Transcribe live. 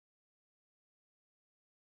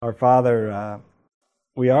Our Father,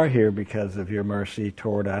 we are here because of your mercy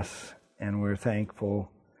toward us, and we're thankful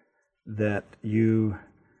that you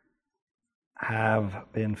have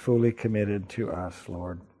been fully committed to us,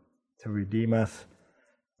 Lord, to redeem us.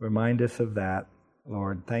 Remind us of that,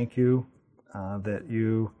 Lord. Thank you that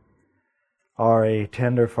you are a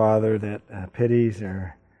tender Father that pities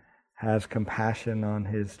or has compassion on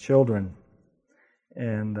his children.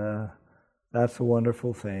 And that's a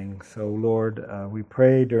wonderful thing. So, Lord, we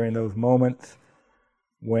pray during those moments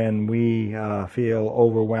when we feel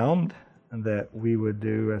overwhelmed, that we would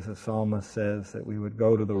do, as the psalmist says, that we would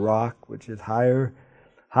go to the rock, which is higher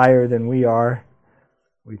than we are.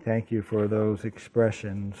 We thank you for those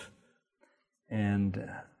expressions. And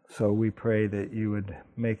so we pray that you would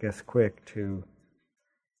make us quick to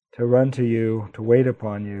run to you, to wait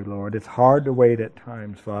upon you, Lord. It's hard to wait at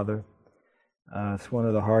times, Father. It's one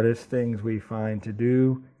of the hardest things we find to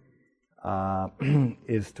do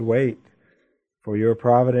is to wait for your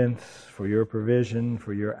providence, for your provision,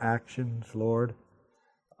 for your actions, Lord.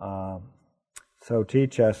 So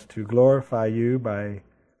teach us to glorify you by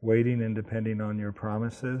waiting and depending on your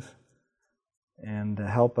promises, and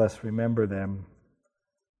help us remember them.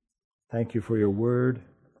 Thank you for your word.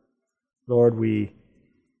 Lord, we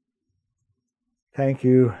thank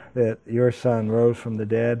you that your Son rose from the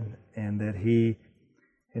dead and that he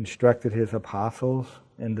instructed his apostles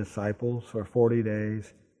and disciples for 40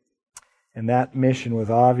 days. And that mission was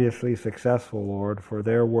obviously successful, Lord, for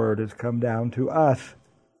their word has come down to us.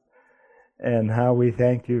 And how we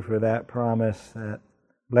thank you for that promise, that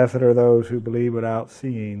blessed are those who believe without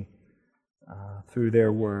seeing through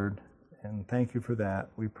their word. And thank you for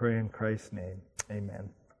that. We pray in Christ's name. Amen.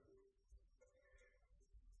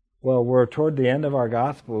 Well, we're toward the end of our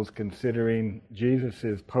Gospels, considering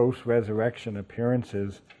Jesus' post-resurrection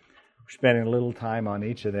appearances. We're spending a little time on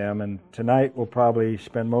each of them, and tonight we'll probably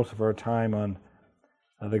spend most of our time on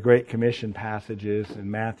the Great Commission passages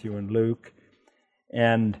in Matthew and Luke.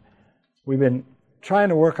 And we've been trying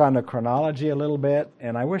to work on the chronology a little bit,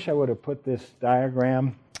 and I wish I would have put this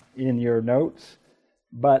diagram in your notes,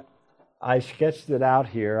 but I sketched it out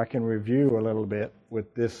here. I can review a little bit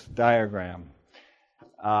with this diagram.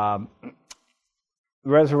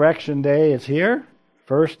 Resurrection Day is here,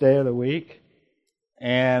 first day of the week.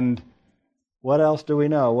 And what else do we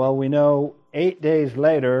know? Well, we know 8 days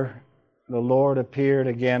later, the Lord appeared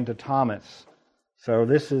again to Thomas. So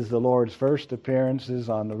this is the Lord's first appearances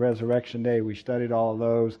on the Resurrection Day. We studied all of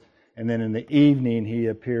those. And then in the evening, he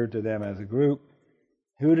appeared to them as a group.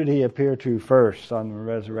 Who did he appear to first on the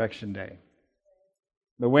Resurrection Day?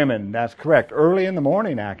 The women, that's correct. Early in the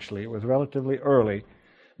morning, actually. It was relatively early.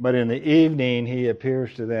 But in the evening, he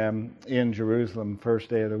appears to them in Jerusalem, first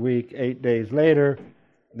day of the week. 8 days later,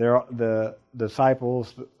 the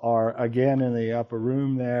disciples are again in the upper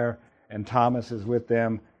room there, and Thomas is with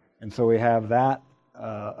them. And so we have that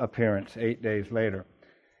appearance 8 days later.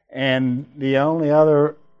 And the only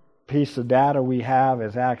other piece of data we have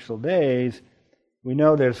as actual days, we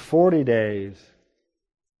know there's 40 days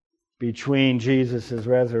between Jesus'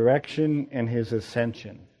 resurrection and his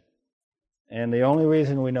ascension. And the only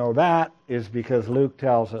reason we know that is because Luke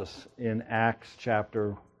tells us in Acts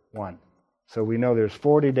chapter 1. So we know there's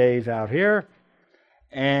 40 days out here,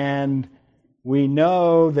 and we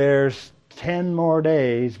know there's 10 more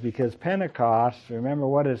days because Pentecost, remember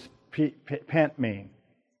what does Pent mean?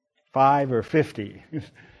 5 or 50.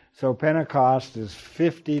 So Pentecost is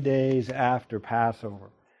 50 days after Passover.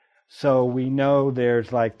 So we know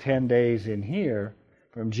there's like 10 days in here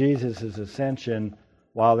from Jesus' ascension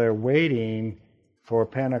while they're waiting for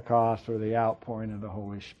Pentecost or the outpouring of the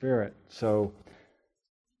Holy Spirit. So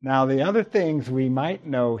now the other things we might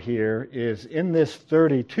know here is in this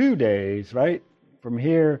 32 days, right? From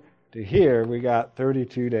here to here, we got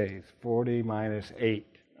 32 days, 40 minus 8.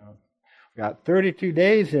 We got 32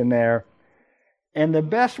 days in there. And the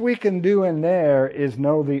best we can do in there is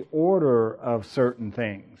know the order of certain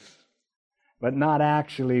things, but not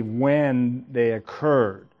actually when they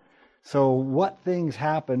occurred. So what things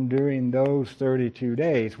happened during those 32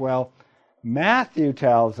 days? Well, Matthew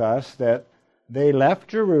tells us that they left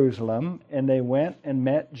Jerusalem and they went and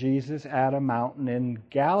met Jesus at a mountain in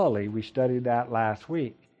Galilee. We studied that last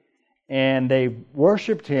week. And they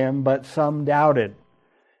worshiped him, but some doubted.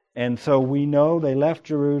 And so we know they left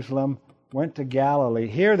Jerusalem, went to Galilee.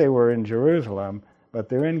 Here they were in Jerusalem, but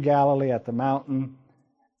they're in Galilee at the mountain.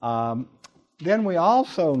 Then we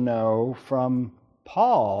also know from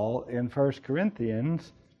Paul in 1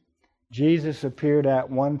 Corinthians, Jesus appeared at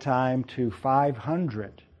one time to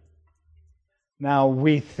 500. Now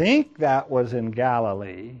we think that was in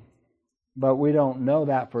Galilee, but we don't know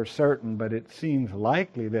that for certain, but it seems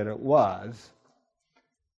likely that it was.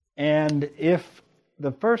 And if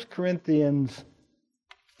the 1 Corinthians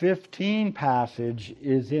 15 passage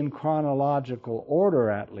is in chronological order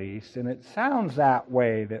at least, and it sounds that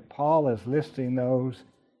way, that Paul is listing those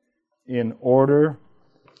in order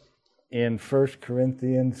in 1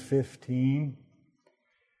 Corinthians 15.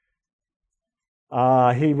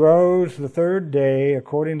 He rose the third day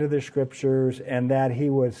according to the Scriptures, and that he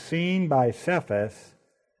was seen by Cephas,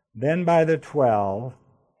 then by the 12.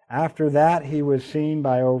 After that he was seen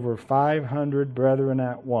by over 500 brethren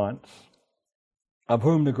at once, of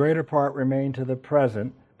whom the greater part remain to the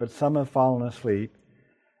present, but some have fallen asleep.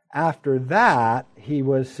 After that he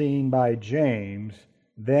was seen by James,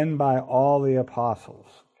 then by all the apostles.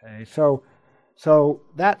 Okay, so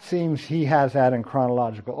that seems he has that in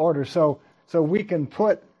chronological order. So we can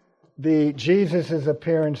put the Jesus'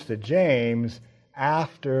 appearance to James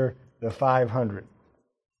after the 500.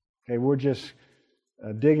 Okay, we're just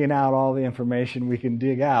digging out all the information we can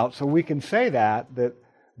dig out, so we can say that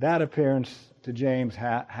appearance to James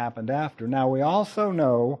happened after. Now we also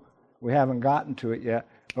know, we haven't gotten to it yet,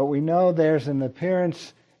 but we know there's an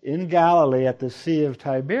appearance in Galilee at the Sea of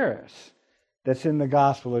Tiberias that's in the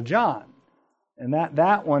Gospel of John. And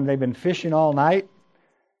that one, they've been fishing all night,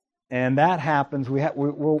 and that happens. We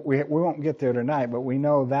won't get there tonight, but we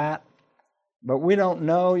know that. But we don't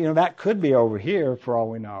know, that could be over here for all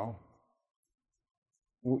we know.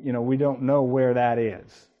 We don't know where that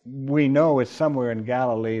is. We know it's somewhere in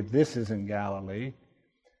Galilee. This is in Galilee.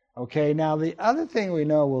 Okay, now the other thing we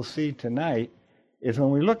know we'll see tonight is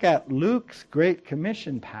when we look at Luke's Great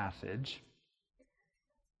Commission passage,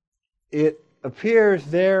 it appears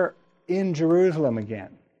there in Jerusalem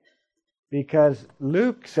again. Because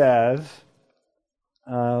Luke says,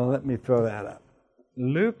 let me throw that up.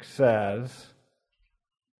 Luke says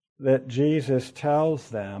that Jesus tells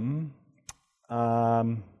them,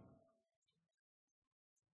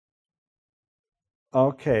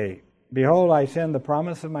 okay, behold, I send the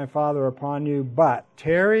promise of my Father upon you, but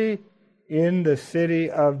tarry in the city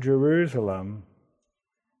of Jerusalem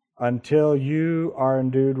until you are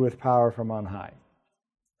endued with power from on high.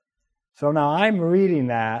 So now I'm reading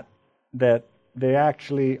that they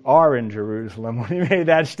actually are in Jerusalem when he made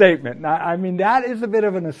that statement. Now, I mean, that is a bit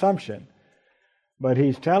of an assumption. But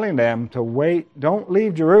he's telling them to wait, don't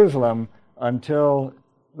leave Jerusalem until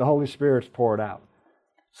the Holy Spirit's poured out.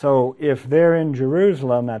 So if they're in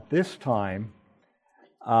Jerusalem at this time,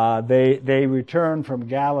 they returned from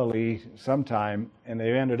Galilee sometime, and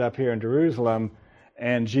they ended up here in Jerusalem,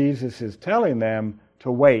 and Jesus is telling them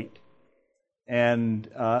to wait and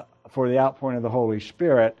for the outpouring of the Holy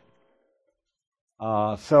Spirit.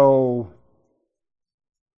 So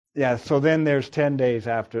then there's 10 days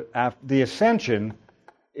after the ascension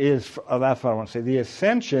is, that's what I want to say. The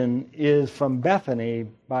ascension is from Bethany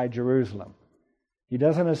by Jerusalem. He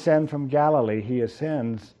doesn't ascend from Galilee. He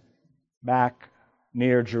ascends back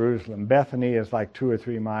near Jerusalem. Bethany is like 2 or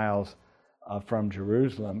 3 miles from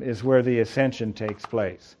Jerusalem, is where the ascension takes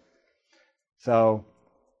place. So,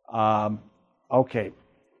 okay.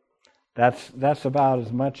 That's about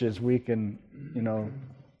as much as we can,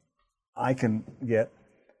 I can get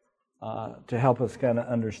to help us kind of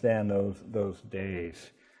understand those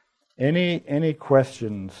days. Any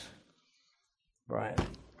questions, Brian?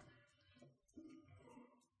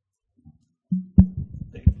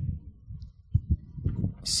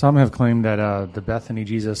 Some have claimed that the Bethany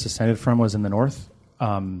Jesus ascended from was in the north,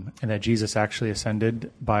 and that Jesus actually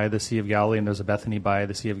ascended by the Sea of Galilee, and there's a Bethany by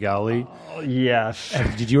the Sea of Galilee. Yes.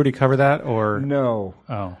 Did you already cover that, or no?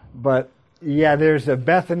 Oh, but yeah, there's a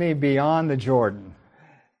Bethany beyond the Jordan,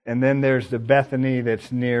 and then there's the Bethany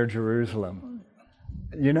that's near Jerusalem.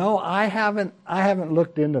 I haven't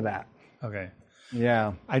looked into that. Okay.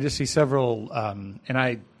 Yeah. I just see several, and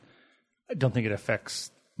I don't think it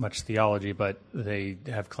affects much theology, but they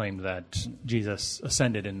have claimed that Jesus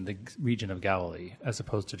ascended in the region of Galilee as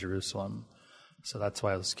opposed to Jerusalem. So that's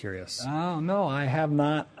why I was curious. Oh, no, I have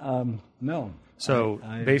not. No. So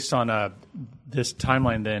based on this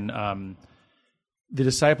timeline, then the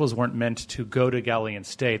disciples weren't meant to go to Galilee and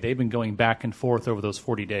stay. They've been going back and forth over those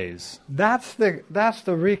 40 days. That's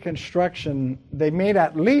the reconstruction. They made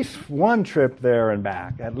at least one trip there and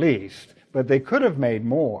back, at least, but they could have made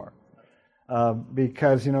more.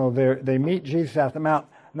 Because, they meet Jesus at the mount.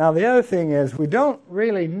 Now, the other thing is, we don't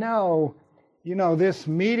really know, this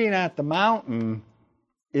meeting at the mountain,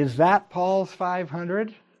 is that Paul's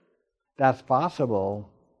 500? That's possible.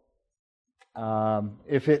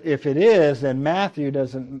 If it is, then Matthew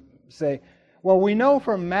doesn't say. Well, we know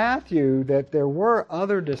from Matthew that there were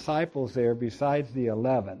other disciples there besides the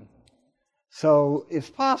 11. So it's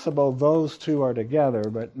possible those two are together,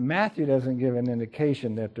 but Matthew doesn't give an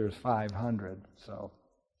indication that there's 500. So,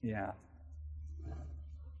 yeah.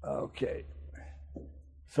 Okay.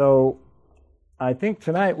 So I think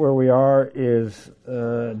tonight where we are is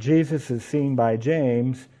Jesus is seen by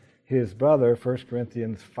James, his brother, 1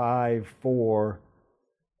 Corinthians 5:4.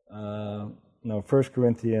 1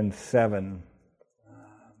 Corinthians 7.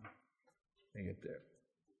 Let me get there.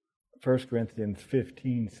 1 Corinthians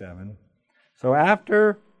 15:7. So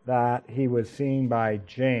after that, he was seen by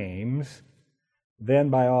James, then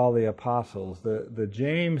by all the apostles. The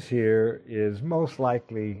James here is most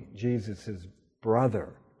likely Jesus'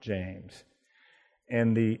 brother, James.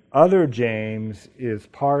 And the other James is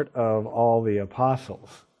part of all the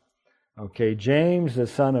apostles. Okay, James, the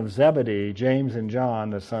son of Zebedee, James and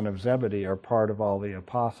John, the son of Zebedee, are part of all the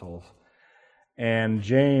apostles. And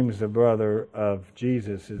James, the brother of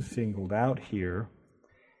Jesus, is singled out here.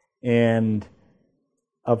 And,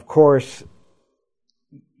 of course,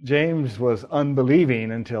 James was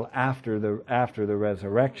unbelieving until after the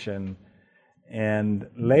resurrection. And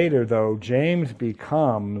later, though, James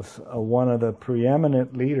becomes one of the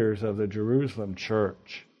preeminent leaders of the Jerusalem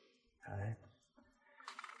church. Okay?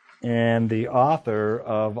 And the author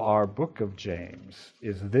of our book of James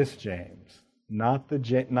is this James, not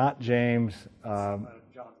James. John's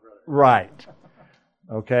brother. Right.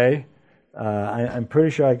 Okay. I'm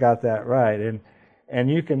pretty sure I got that right. And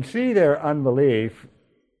you can see their unbelief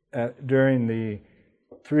during the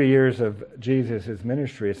 3 years of Jesus'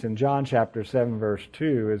 ministry. It's in John chapter 7, verse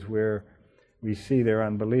 2 is where we see their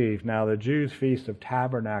unbelief. Now the Jews' feast of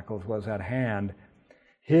tabernacles was at hand.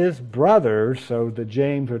 His brothers, so the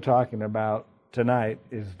James we're talking about tonight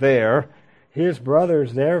is there. His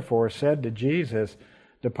brothers therefore said to Jesus,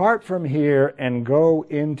 "Depart from here and go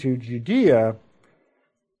into Judea,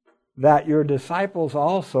 that your disciples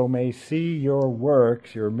also may see your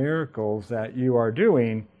works, your miracles that you are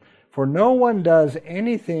doing. For no one does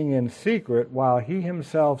anything in secret while he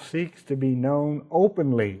himself seeks to be known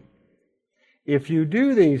openly. If you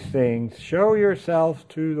do these things, show yourselves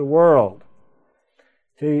to the world."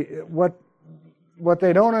 See, what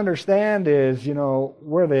they don't understand is,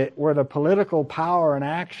 where the political power and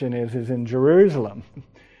action is in Jerusalem.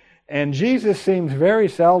 And Jesus seems very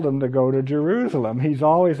seldom to go to Jerusalem. He's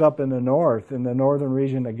always up in the north, in the northern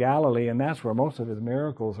region of Galilee, and that's where most of his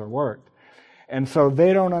miracles are worked. And so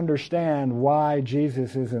they don't understand why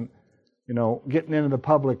Jesus isn't, getting into the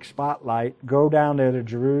public spotlight, go down there to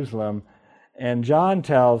Jerusalem. And John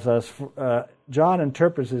tells us, John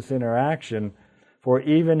interprets this interaction, for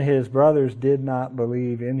even his brothers did not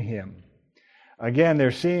believe in him. Again,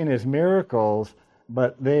 they're seeing his miracles,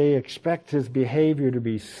 but they expect his behavior to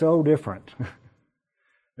be so different.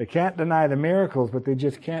 They can't deny the miracles, but they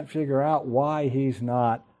just can't figure out why he's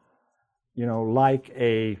not, like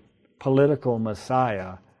a political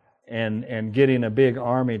Messiah and getting a big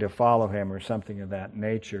army to follow him or something of that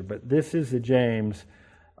nature. But this is the James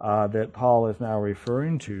that Paul is now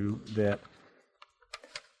referring to that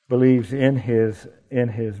believes in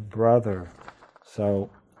his brother. So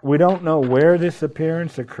we don't know where this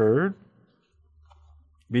appearance occurred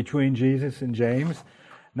between Jesus and James.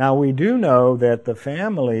 Now we do know that the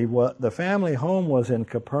family home was in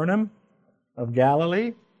Capernaum of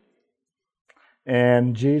Galilee,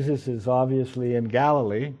 and Jesus is obviously in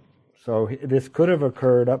Galilee, so this could have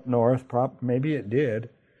occurred up north. Maybe it did.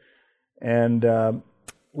 And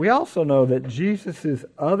we also know that Jesus'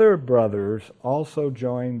 other brothers also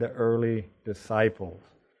joined the early disciples.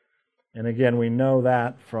 And again, we know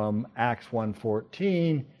that from Acts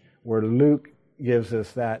 1:14, where Luke gives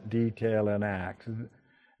us that detail in Acts.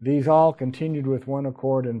 These all continued with one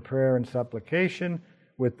accord in prayer and supplication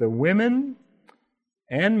with the women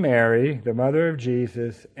and Mary, the mother of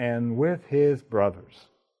Jesus, and with his brothers.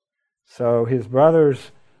 So his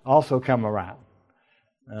brothers also come around.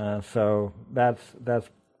 So that's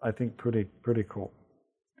I think pretty cool.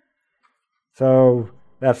 So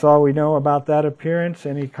that's all we know about that appearance.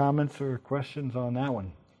 Any comments or questions on that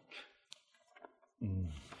one?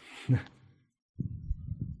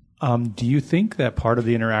 Do you think that part of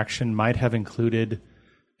the interaction might have included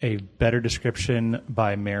a better description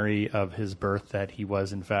by Mary of his birth, that he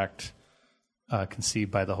was in fact conceived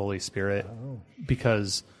by the Holy Spirit? Oh.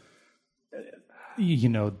 Because,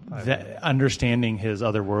 that understanding his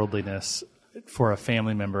otherworldliness for a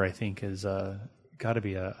family member, I think, is got to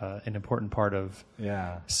be an important part of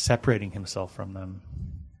separating himself from them.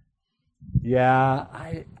 Yeah,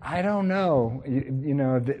 I don't know.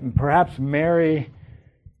 Perhaps Mary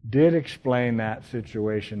did explain that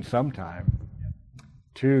situation sometime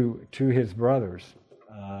to his brothers.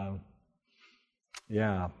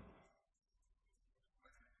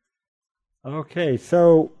 Okay,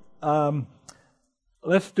 so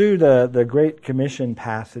let's do the Great Commission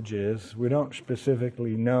passages. We don't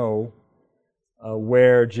specifically know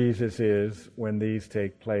where Jesus is when these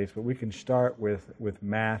take place, but we can start with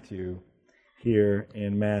Matthew here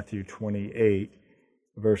in Matthew 28,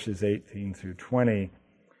 verses 18 through 20.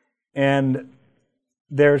 And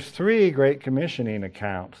there's three Great Commissioning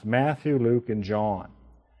accounts, Matthew, Luke, and John.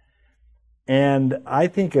 And I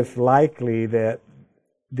think it's likely that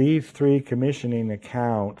these three commissioning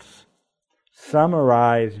accounts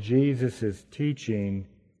summarize Jesus' teaching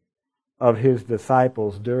of his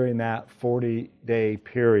disciples during that 40-day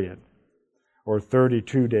period, or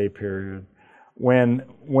 32-day period, when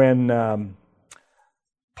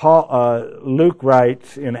Luke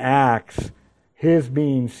writes in Acts, his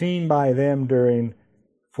being seen by them during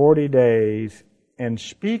 40 days and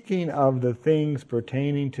speaking of the things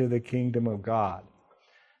pertaining to the kingdom of God.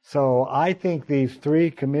 So I think these three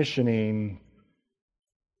commissioning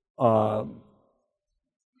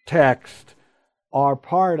texts are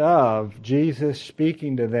part of Jesus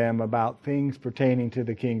speaking to them about things pertaining to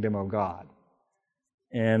the kingdom of God.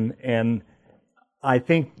 And I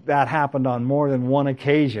think that happened on more than one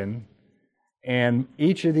occasion, and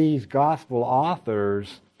each of these gospel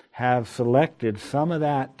authors have selected some of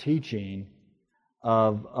that teaching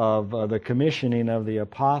of the commissioning of the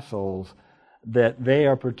apostles that they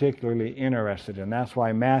are particularly interested in. That's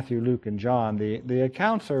why Matthew, Luke, and John, the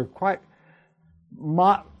accounts are quite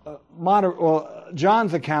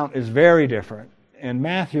John's account is very different, and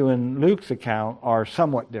Matthew and Luke's account are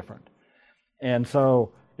somewhat different. And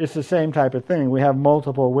so it's the same type of thing. We have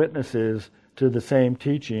multiple witnesses to the same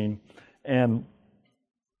teaching, and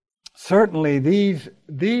certainly these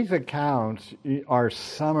accounts are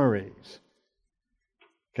summaries.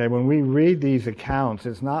 Okay, when we read these accounts,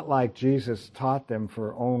 it's not like Jesus taught them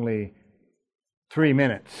for only 3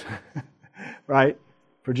 minutes, right?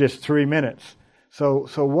 For just 3 minutes. So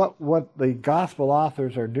what the gospel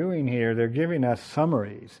authors are doing here, they're giving us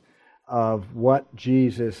summaries of what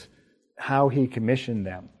Jesus, how he commissioned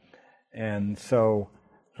them. And so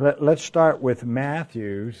let's start with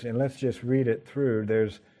Matthew's, and let's just read it through.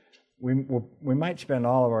 We might spend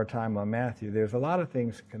all of our time on Matthew. There's a lot of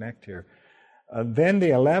things to connect here. Then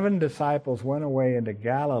the 11 disciples went away into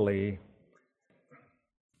Galilee,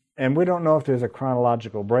 and we don't know if there's a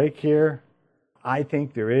chronological break here. I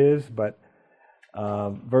think there is, but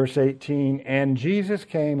verse 18, and Jesus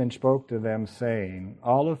came and spoke to them, saying,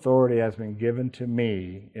 all authority has been given to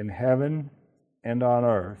me in heaven and on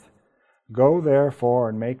earth. Go therefore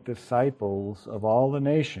and make disciples of all the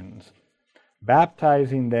nations,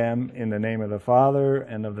 baptizing them in the name of the Father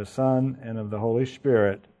and of the Son and of the Holy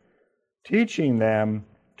Spirit, teaching them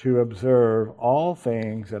to observe all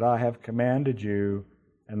things that I have commanded you,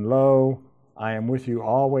 and lo, I am with you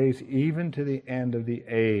always, even to the end of the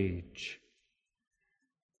age.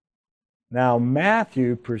 Now,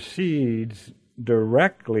 Matthew proceeds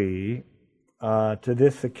directly to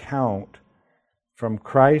this account from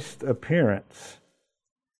Christ's appearance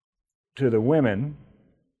to the women.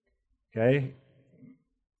 Okay?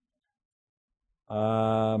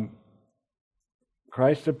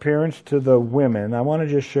 Christ's appearance to the women. I want to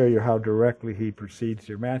just show you how directly he proceeds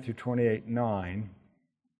here. Matthew 28:9.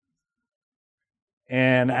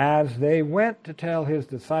 And as they went to tell his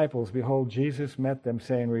disciples, behold, Jesus met them,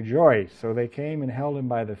 saying, rejoice. So they came and held him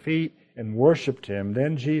by the feet and worshipped him.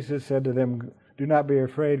 Then Jesus said to them, do not be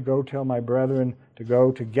afraid. Go tell my brethren to go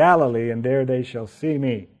to Galilee, and there they shall see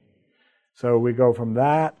me. So we go from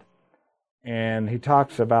that, and he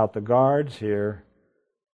talks about the guards here.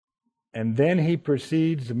 And then he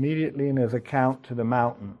proceeds immediately in his account to the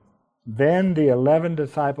mountain. Then the 11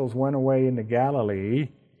 disciples went away into Galilee,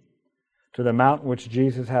 to the mountain which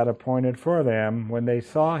Jesus had appointed for them. When they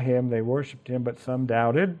saw him, they worshipped him, but some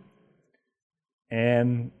doubted.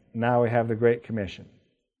 And now we have the Great Commission.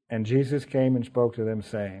 And Jesus came and spoke to them,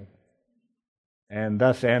 saying, and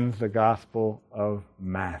thus ends the Gospel of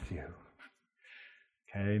Matthew.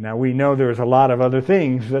 Okay, now we know there's a lot of other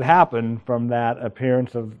things that happen from that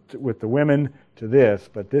appearance with the women to this,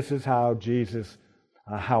 but this is how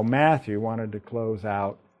how Matthew wanted to close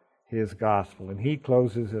out his gospel, and he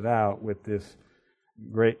closes it out with the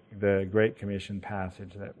Great Commission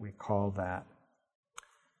passage that we call that.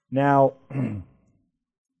 Now,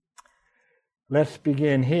 let's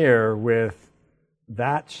begin here with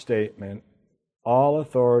that statement, all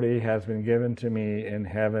authority has been given to me in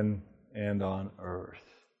heaven and on earth.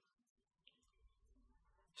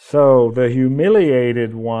 So the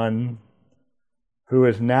humiliated one, who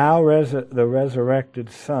is now the resurrected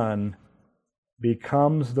Son,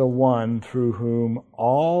 becomes the one through whom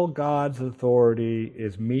all God's authority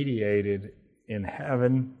is mediated in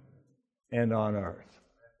heaven and on earth.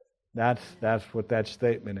 That's what that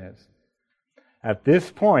statement is. At this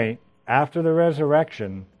point, after the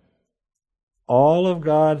resurrection, all of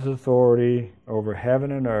God's authority over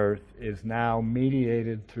heaven and earth is now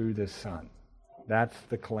mediated through the Son. That's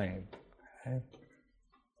the claim. Okay?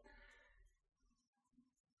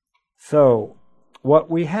 So, what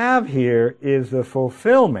we have here is the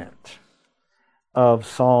fulfillment of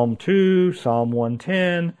Psalm 2, Psalm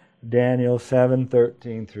 110, Daniel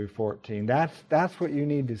 7:13 through 14. That's what you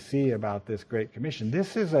need to see about this Great Commission.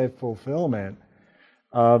 This is a fulfillment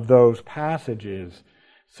of those passages.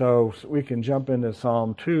 So we can jump into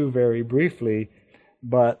Psalm 2 very briefly,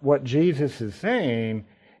 but what Jesus is saying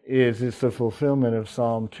is it's the fulfillment of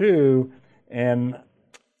Psalm 2, and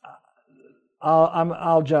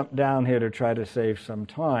I'll jump down here to try to save some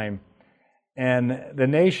time. And the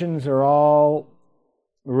nations are all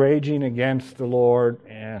raging against the Lord.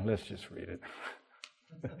 Let's just read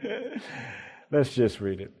it. Let's just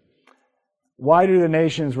read it. Why do the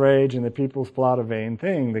nations rage and the peoples plot a vain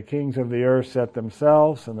thing? The kings of the earth set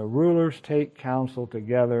themselves, and the rulers take counsel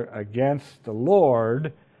together against the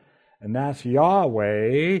Lord, and that's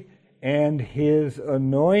Yahweh, and His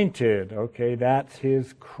anointed. Okay, that's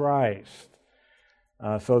His Christ.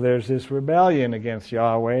 So there's this rebellion against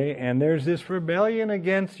Yahweh, and there's this rebellion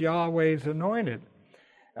against Yahweh's anointed.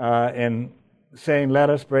 And saying,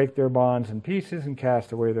 let us break their bonds in pieces and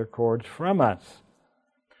cast away their cords from us.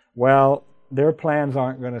 Well, their plans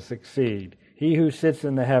aren't going to succeed. He who sits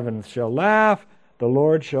in the heavens shall laugh, the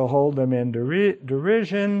Lord shall hold them in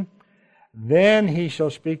derision, then He shall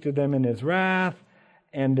speak to them in His wrath,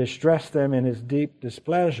 and distress them in His deep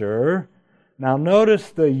displeasure. Now notice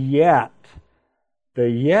the yet. The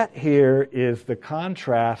yet here is the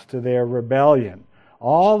contrast to their rebellion.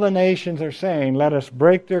 All the nations are saying, let us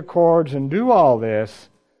break their cords and do all this.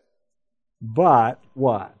 But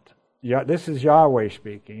what? This is Yahweh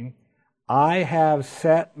speaking. I have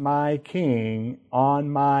set my king on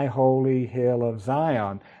my holy hill of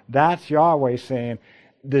Zion. That's Yahweh saying,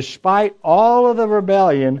 despite all of the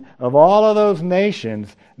rebellion of all of those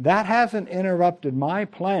nations, that hasn't interrupted my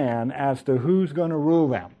plan as to who's going to rule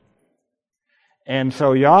them. And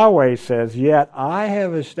so Yahweh says, yet I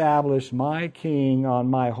have established my king on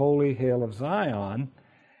my holy hill of Zion,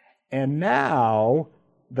 and now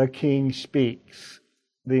the king speaks.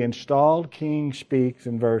 The installed king speaks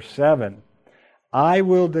in verse 7. I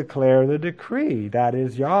will declare the decree, that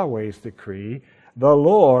is Yahweh's decree. The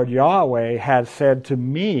Lord, Yahweh, has said to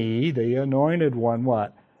me, the anointed one,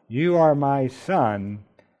 what? You are my son.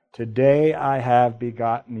 Today I have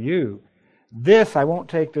begotten you. This, I won't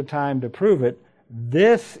take the time to prove it,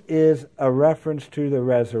 this is a reference to the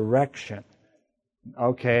resurrection.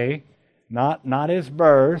 Okay? Not His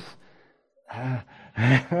birth. Not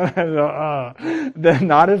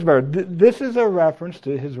His birth. This is a reference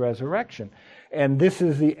to His resurrection. And this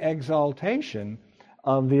is the exaltation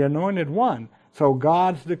of the anointed one. So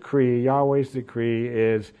God's decree, Yahweh's decree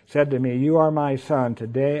is, said to me, you are my son,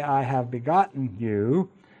 today I have begotten you.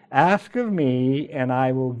 Ask of me, and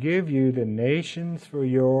I will give you the nations for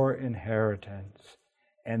your inheritance,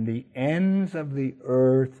 and the ends of the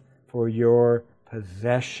earth for your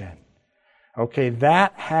possession. Okay,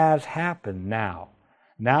 that has happened now.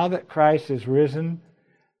 Now that Christ is risen,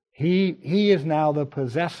 He is now the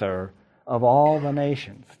possessor of all the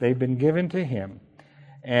nations. They've been given to Him.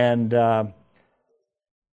 And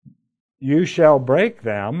you shall break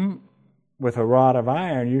them with a rod of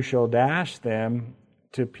iron. You shall dash them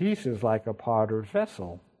to pieces like a potter's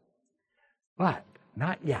vessel. But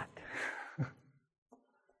not yet.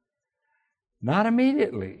 Not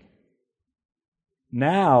immediately.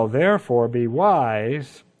 Now, therefore, be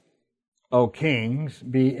wise, O kings,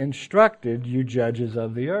 be instructed, you judges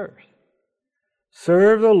of the earth.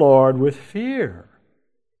 Serve the Lord with fear.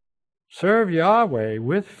 Serve Yahweh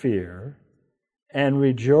with fear, and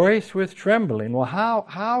rejoice with trembling. Well,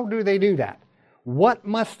 how do they do that? What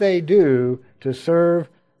must they do to serve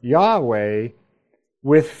Yahweh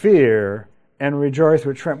with fear and rejoice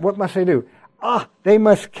with trembling? What must they do? They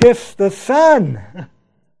must kiss the Son.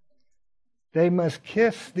 They must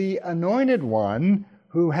kiss the anointed one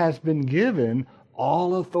who has been given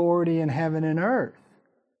all authority in heaven and earth.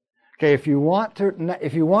 Okay, if you want to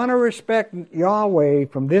respect Yahweh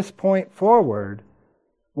from this point forward,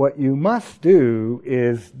 what you must do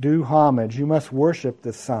is do homage. You must worship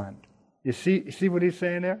the Son. You see what he's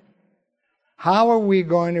saying there? How are we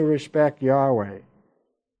going to respect Yahweh?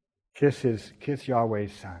 Kiss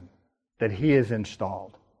Yahweh's Son that He is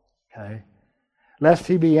installed. Okay? lest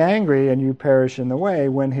he be angry and you perish in the way,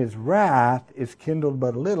 when his wrath is kindled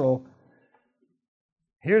but a little.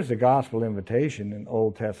 Here's the gospel invitation in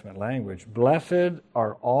Old Testament language. Blessed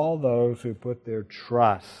are all those who put their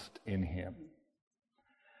trust in him.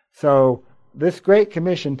 So this Great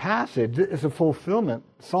Commission passage is a fulfillment.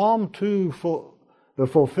 The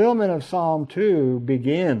fulfillment of Psalm 2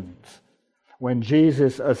 begins when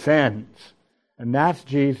Jesus ascends. And that's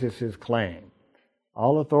Jesus' claim.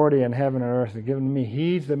 All authority in heaven and earth is given to me.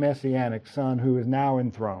 He's the Messianic Son who is now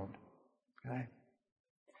enthroned. Okay?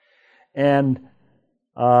 And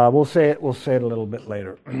we'll say it a little bit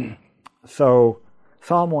later. So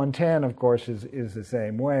Psalm 110, of course, is the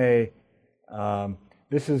same way.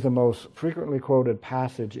 This is the most frequently quoted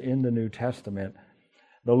passage in the New Testament.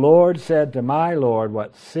 The Lord said to my Lord,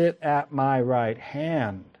 "What, sit at my right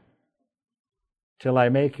hand till I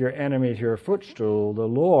make your enemies your footstool. The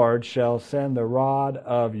Lord shall send the rod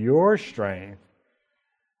of your strength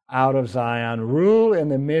out of Zion. Rule in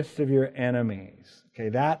the midst of your enemies." Okay,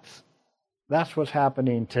 that's what's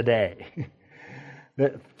happening today.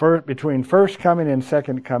 Between first coming and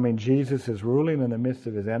second coming, Jesus is ruling in the midst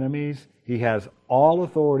of his enemies. He has all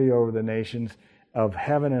authority over the nations of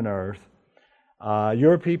heaven and earth.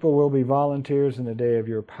 Your people will be volunteers in the day of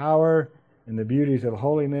your power. In the beauties of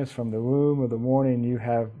holiness, from the womb of the morning you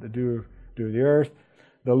have the dew of the earth.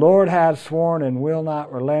 The Lord has sworn and will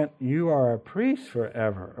not relent. You are a priest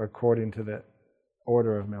forever, according to the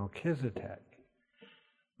order of Melchizedek.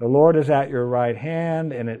 The Lord is at your right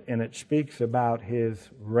hand, and it speaks about his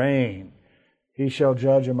reign. He shall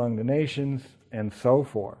judge among the nations, and so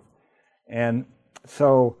forth. And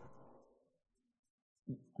so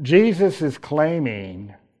Jesus is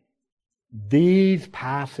claiming these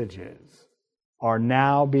passages are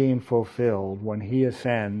now being fulfilled when he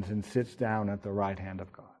ascends and sits down at the right hand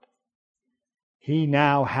of God. He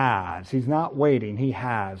now has, he's not waiting, he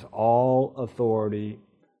has all authority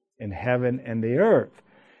in heaven and the earth.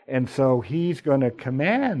 And so he's going to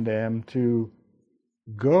command them to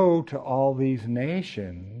go to all these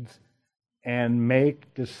nations and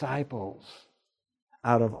make disciples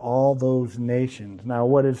out of all those nations. Now,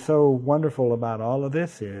 what is so wonderful about all of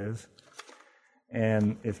this is,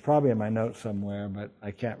 and it's probably in my notes somewhere, but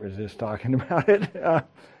I can't resist talking about it,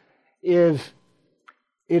 is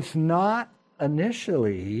it's not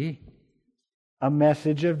initially a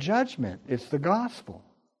message of judgment. It's the gospel.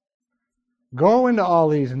 Go into all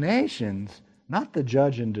these nations, not to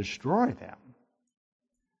judge and destroy them,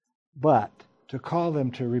 but to call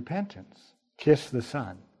them to repentance. Kiss the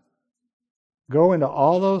Son. Go into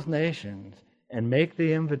all those nations and make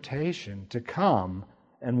the invitation to come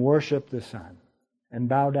and worship the Son and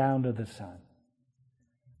bow down to the Son.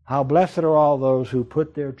 How blessed are all those who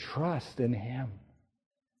put their trust in him.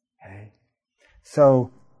 Okay?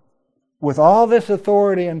 So, with all this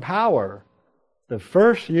authority and power, the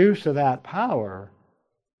first use of that power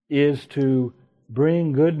is to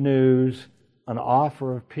bring good news, an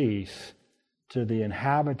offer of peace to the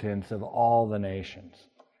inhabitants of all the nations.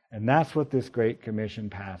 And that's what this Great Commission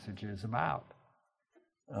passage is about.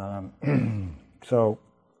 So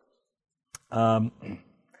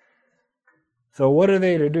what are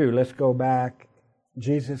they to do? Let's go back.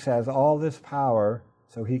 Jesus has all this power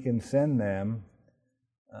so he can send them.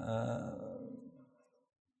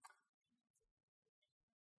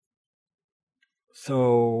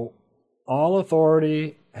 So all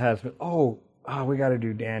authority has been... we got to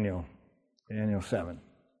do Daniel 7.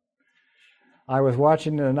 I was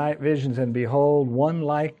watching the night visions, and behold, one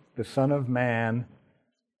like the Son of Man,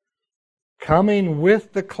 coming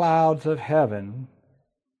with the clouds of heaven.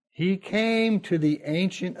 He came to the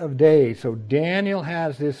Ancient of Days. So Daniel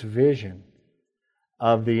has this vision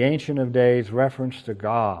of the Ancient of Days, reference to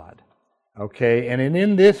God. Okay, and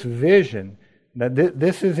in this vision, that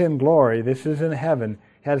this is in glory, this is in heaven,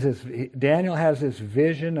 Daniel has this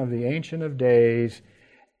vision of the Ancient of Days,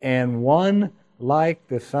 and one like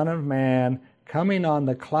the Son of Man coming on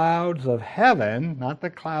the clouds of heaven, not the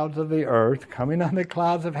clouds of the earth, coming on the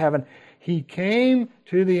clouds of heaven. He came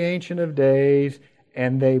to the Ancient of Days,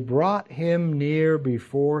 and they brought him near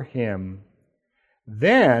before him.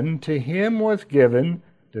 Then to him was given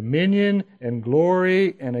dominion and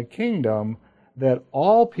glory and a kingdom, that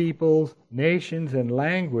all peoples, nations, and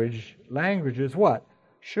languages, what?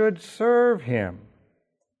 Should serve him.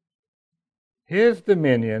 His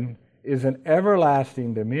dominion is an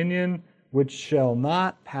everlasting dominion which shall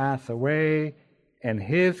not pass away, and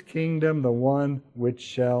his kingdom the one which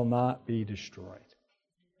shall not be destroyed.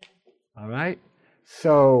 All right?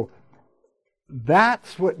 So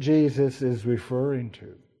that's what Jesus is referring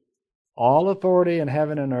to. All authority in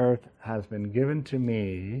heaven and earth has been given to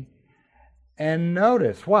me, And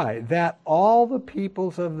notice, why? That all the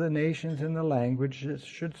peoples of the nations and the languages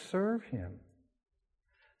should serve him.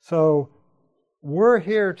 So, we're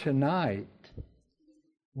here tonight.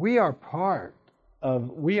 We are part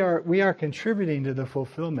of, we are contributing to the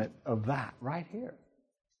fulfillment of that right here.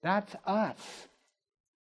 That's us.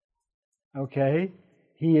 Okay?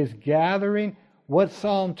 He is gathering. What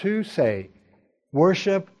Psalm 2 say?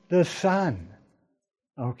 Worship the Son.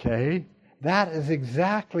 Okay? That is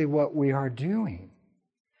exactly what we are doing.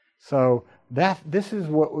 So this is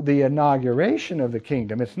what the inauguration of the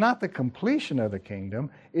kingdom. It's not the completion of the kingdom,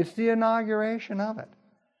 it's the inauguration of it.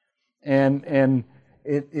 And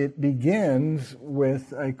it begins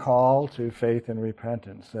with a call to faith and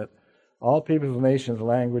repentance, that all peoples, nations,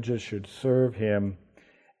 languages should serve him.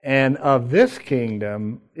 And of this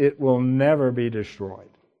kingdom, it will never be destroyed.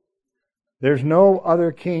 There's no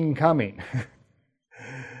other king coming.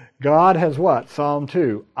 God has what? Psalm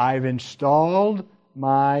 2. I've installed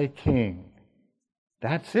my king.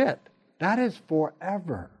 That's it. That is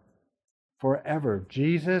forever. Forever.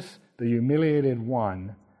 Jesus, the humiliated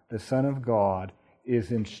one, the Son of God,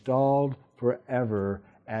 is installed forever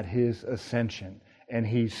at his ascension. And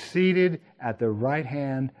he's seated at the right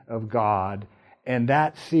hand of God. And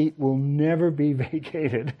that seat will never be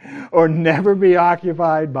vacated or never be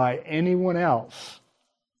occupied by anyone else.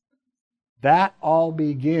 That all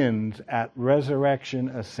begins at resurrection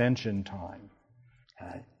ascension time.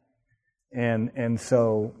 Okay? And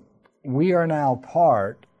so we are now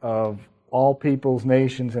part of all peoples,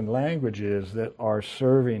 nations, and languages that are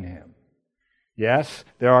serving him. Yes,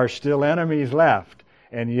 there are still enemies left.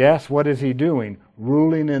 And yes, what is he doing?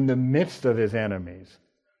 Ruling in the midst of his enemies.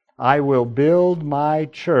 I will build my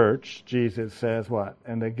church, Jesus says what?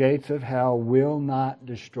 And the gates of hell will not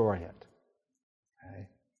destroy it.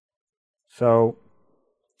 So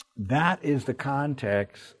that is the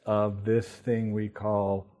context of this thing we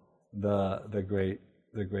call the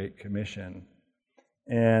Great Commission.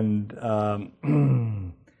 And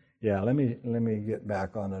let me get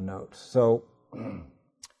back on the notes.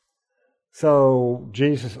 So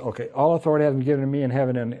Jesus, okay, all authority has been given to me in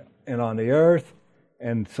heaven and on the earth,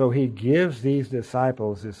 and so he gives these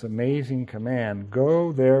disciples this amazing command: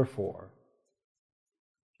 go therefore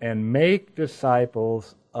and make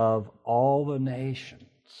disciples of all the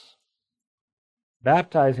nations,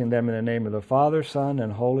 baptizing them in the name of the Father, Son,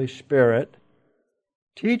 and Holy Spirit,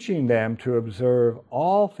 teaching them to observe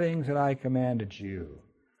all things that I commanded you.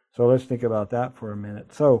 So let's think about that for a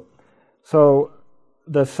minute. So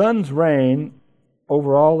the Son's reign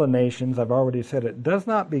over all the nations, I've already said it, does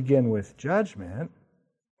not begin with judgment.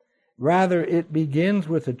 Rather, it begins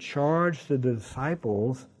with a charge to the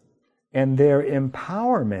disciples and their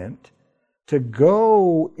empowerment to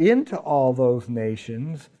go into all those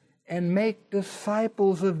nations and make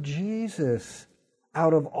disciples of Jesus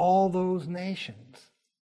out of all those nations.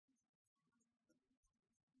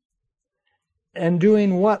 And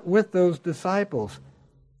doing what with those disciples?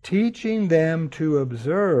 Teaching them to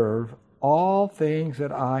observe all things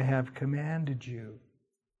that I have commanded you.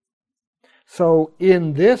 So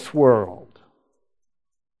in this world,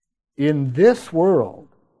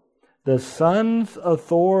 the Son's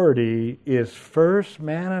authority is first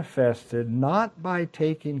manifested not by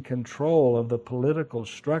taking control of the political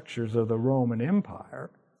structures of the Roman Empire,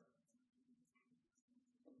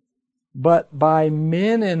 but by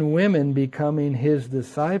men and women becoming his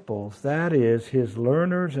disciples, that is, his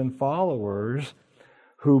learners and followers,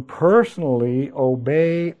 who personally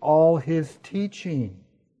obey all his teaching.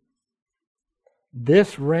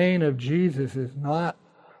 This reign of Jesus is not,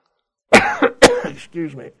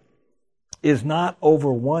 is not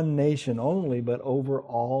over one nation only, but over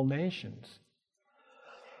all nations.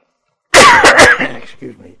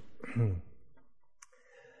 Excuse me.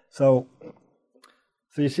 So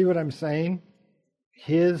you see what I'm saying?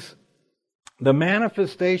 The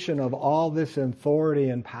manifestation of all this authority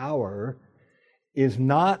and power is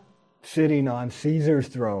not sitting on Caesar's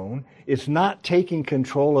throne. It's not taking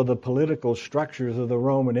control of the political structures of the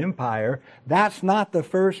Roman Empire. That's not the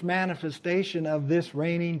first manifestation of this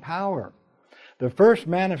reigning power. The first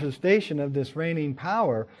manifestation of this reigning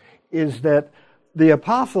power is that the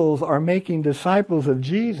apostles are making disciples of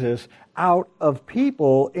Jesus out of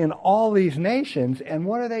people in all these nations. And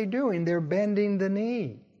what are they doing? They're bending the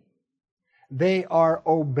knee. They are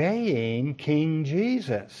obeying King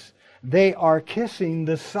Jesus. They are kissing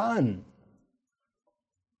the Son.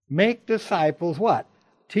 Make disciples what?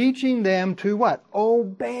 Teaching them to what?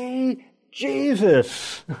 Obey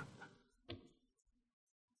Jesus.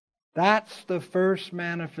 That's the first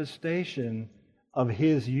manifestation of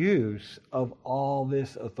his use of all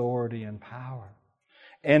this authority and power.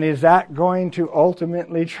 And is that going to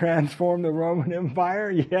ultimately transform the Roman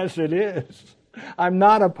Empire? Yes, it is. I'm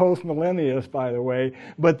not a postmillennialist, by the way,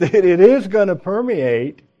 but it is going to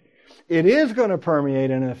permeate. It is going to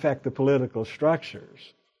permeate and affect the political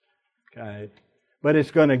structures. Okay? But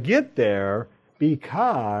it's going to get there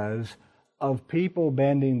because of people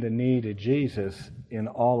bending the knee to Jesus in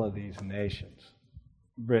all of these nations.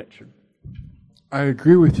 Richard. I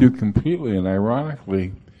agree with you completely, and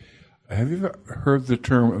ironically, have you ever heard the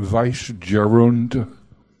term vicegerund?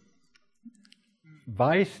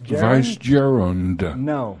 Vicegerund.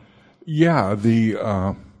 No. Yeah,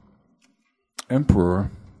 the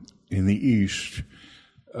emperor in the East,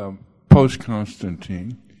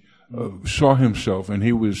 post-Constantine, saw himself, and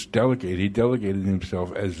he delegated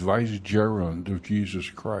himself as vicegerund of Jesus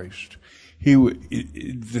Christ.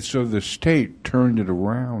 So the state turned it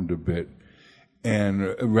around a bit,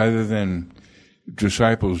 and rather than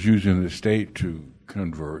disciples using the state to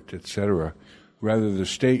convert, etc., rather the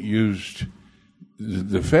state used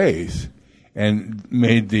the faith and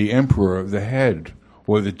made the emperor the head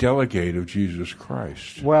or the delegate of Jesus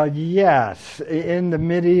Christ. Well, yes. In the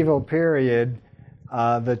medieval period,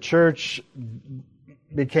 the church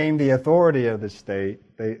became the authority of the state.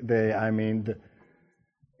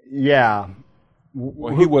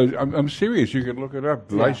 Well, he was. I'm serious. You can look it up.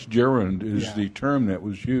 Vicegerund is the term that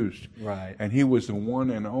was used. Right. And he was the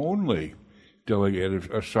one and only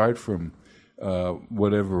delegate, aside from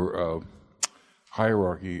whatever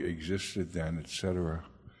hierarchy existed then, etc.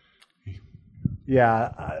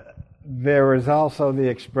 Yeah. There was also the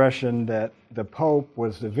expression that the Pope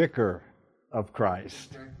was the vicar of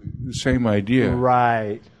Christ. The same idea.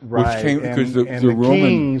 Right. Which came because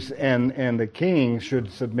the kings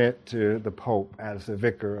should submit to the Pope as the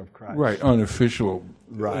vicar of Christ. Right, unofficial.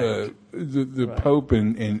 Right. The Pope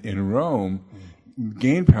in Rome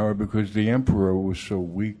gained power because the emperor was so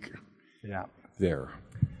weak. Yeah. There.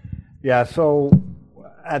 Yeah. So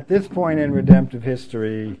at this point in redemptive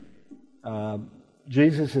history,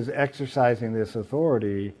 Jesus is exercising this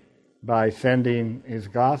authority by sending his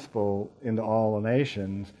gospel into all the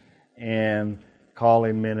nations and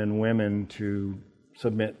calling men and women to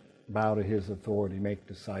bow to his authority, make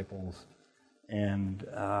disciples, and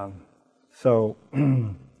so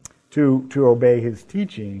to obey his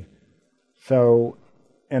teaching. So,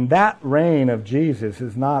 and that reign of Jesus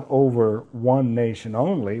is not over one nation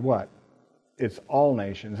only. What? It's all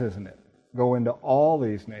nations, isn't it? Go into all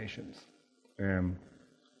these nations and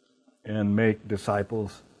make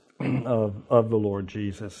disciples of the Lord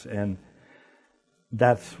Jesus, and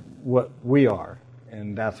that's what we are,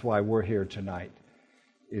 and that's why we're here tonight,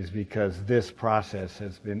 is because this process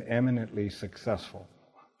has been eminently successful,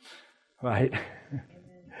 right?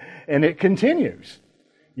 And it continues,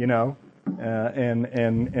 and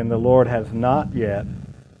the Lord has not yet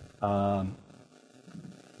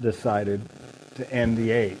decided to end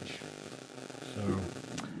the age.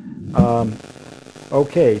 So,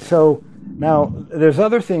 okay, so. Now, there's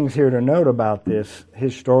other things here to note about this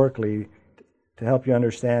historically to help you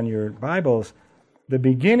understand your Bibles. The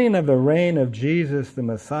beginning of the reign of Jesus the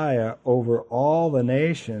Messiah over all the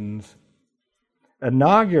nations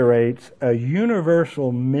inaugurates a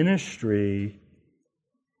universal ministry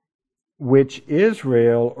which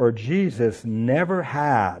Israel or Jesus never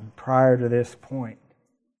had prior to this point.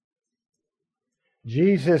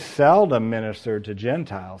 Jesus seldom ministered to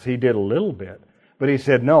Gentiles. He did a little bit. But he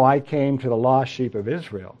said, no, I came to the lost sheep of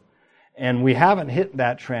Israel. And we haven't hit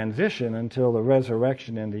that transition until the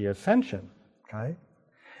resurrection and the ascension. Okay?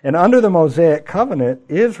 And under the Mosaic covenant,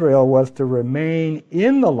 Israel was to remain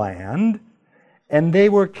in the land, and they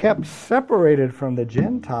were kept separated from the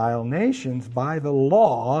Gentile nations by the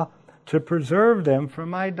law to preserve them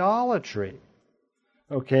from idolatry.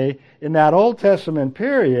 Okay? In that Old Testament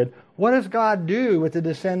period, what does God do with the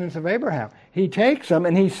descendants of Abraham? He takes them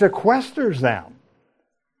and he sequesters them.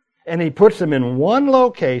 And he puts them in one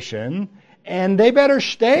location, and they better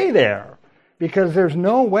stay there, because there's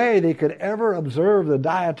no way they could ever observe the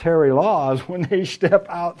dietary laws when they step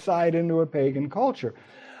outside into a pagan culture.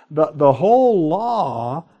 The whole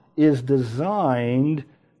law is designed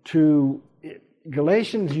to...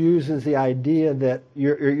 Galatians uses the idea that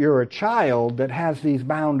you're a child that has these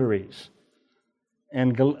boundaries.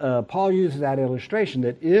 And Paul uses that illustration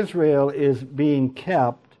that Israel is being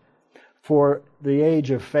kept for the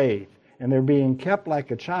age of faith. And they're being kept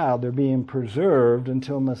like a child. They're being preserved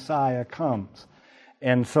until Messiah comes.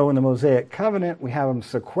 And so in the Mosaic covenant, we have them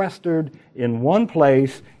sequestered in one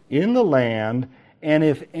place in the land. And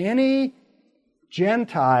if any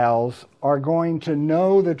Gentiles are going to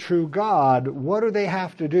know the true God, what do they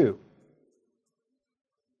have to do?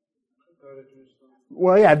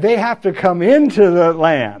 Well, yeah, they have to come into the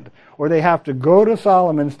land, or they have to go to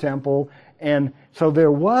Solomon's temple, and so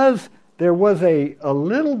there was a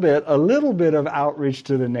little bit of outreach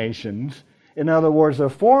to the nations. In other words, the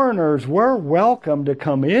foreigners were welcome to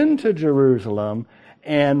come into Jerusalem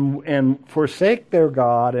and forsake their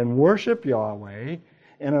God and worship Yahweh.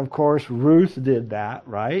 And of course, Ruth did that,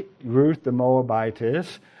 right? Ruth the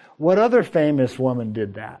Moabitess. What other famous woman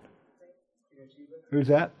did that? Who's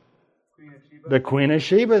that? The Queen of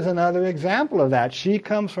Sheba is another example of that. She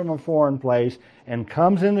comes from a foreign place and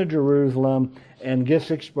comes into Jerusalem and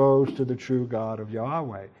gets exposed to the true God of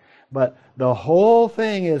Yahweh. But the whole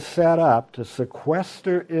thing is set up to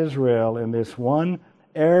sequester Israel in this one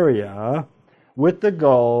area with the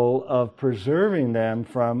goal of preserving them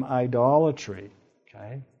from idolatry.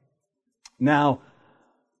 Okay? Now,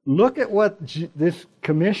 look at what this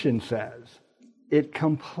commission says. It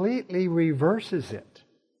completely reverses it.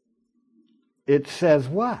 It says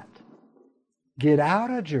what? Get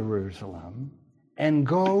out of Jerusalem and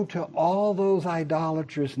go to all those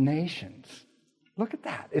idolatrous nations. Look at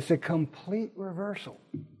that. It's a complete reversal.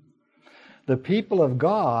 The people of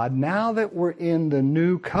God, now that we're in the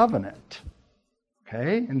new covenant,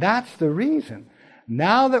 okay, and that's the reason.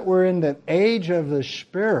 Now that we're in the age of the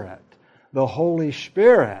Spirit, the Holy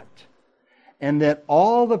Spirit, and that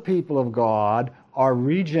all the people of God are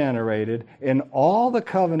regenerated and all the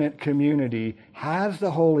covenant community has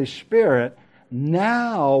the Holy Spirit,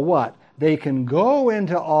 now what? They can go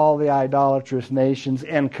into all the idolatrous nations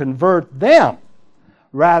and convert them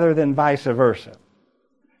rather than vice versa.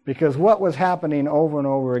 Because what was happening over and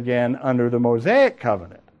over again under the Mosaic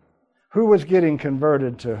covenant? Who was getting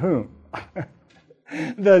converted to whom?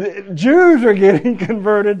 The Jews are getting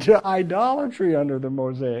converted to idolatry under the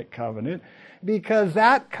Mosaic covenant, because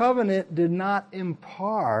that covenant did not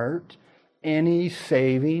impart any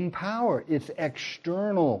saving power. It's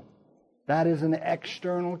external. That is an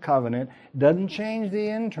external covenant. Doesn't change the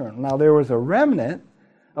internal. Now, there was a remnant,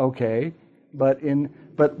 okay, but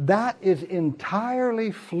that is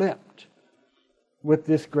entirely flipped with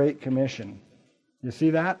this Great Commission. You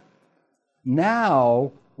see that?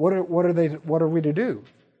 Now, what are we to do?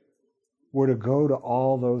 We're to go to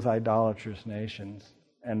all those idolatrous nations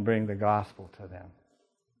and bring the gospel to them.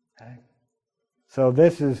 Okay? So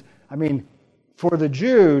this is, for the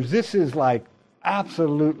Jews, this is like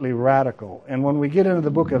absolutely radical. And when we get into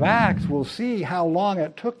the book of Acts, we'll see how long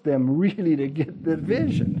it took them really to get the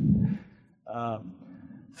vision.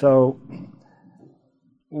 So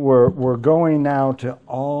we're going now to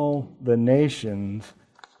all the nations,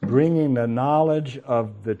 bringing the knowledge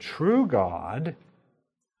of the true God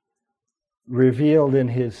revealed in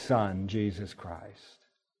His Son, Jesus Christ.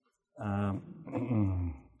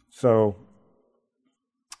 So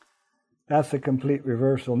that's a complete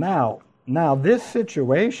reversal. Now this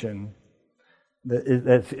situation,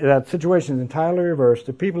 that situation is entirely reversed.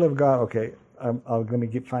 The people of God. Okay, I'm going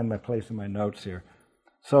to find my place in my notes here.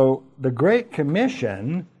 So the Great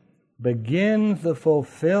Commission begins the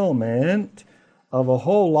fulfillment of a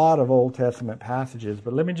whole lot of Old Testament passages,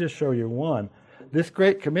 but let me just show you one. This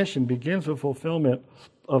Great Commission begins the fulfillment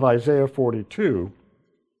of Isaiah 42.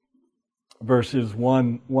 Verses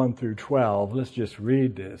 1 through 12. Let's just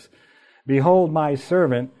read this. Behold my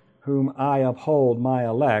servant, whom I uphold, my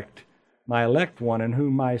elect one, in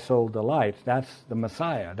whom my soul delights. That's the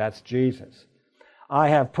Messiah. That's Jesus. I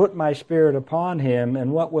have put my Spirit upon him,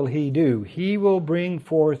 and what will he do? He will bring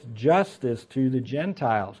forth justice to the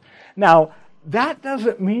Gentiles. Now, that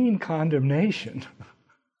doesn't mean condemnation.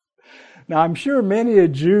 Now, I'm sure many a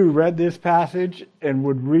Jew read this passage and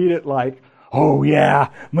would read it like, oh yeah,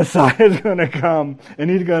 Messiah's going to come and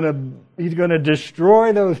he's going to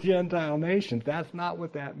destroy those Gentile nations. That's not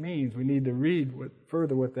what that means. We need to read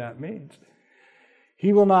further what that means.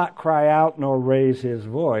 He will not cry out nor raise his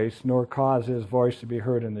voice nor cause his voice to be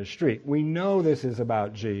heard in the street. We know this is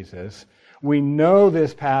about Jesus. We know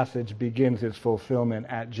this passage begins its fulfillment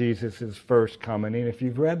at Jesus' first coming. And if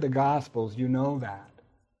you've read the Gospels, you know that.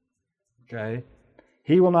 Okay?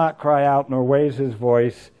 He will not cry out nor raise his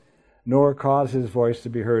voice nor cause his voice to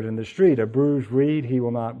be heard in the street. A bruised reed he will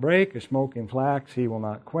not break, a smoking flax he will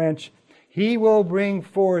not quench. He will bring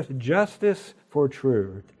forth justice for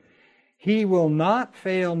truth. He will not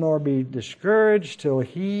fail nor be discouraged till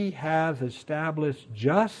he has established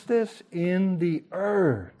justice in the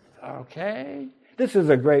earth. Okay? This is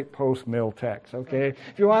a great post-mill text, okay?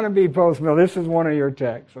 If you want to be post-mill, this is one of your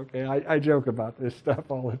texts, okay? I joke about this stuff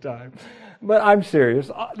all the time. But I'm serious.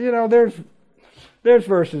 There's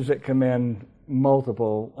verses that commend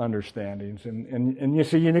multiple understandings. And you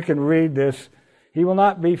see, you can read this. He will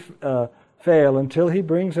not be fail until he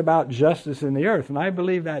brings about justice in the earth. And I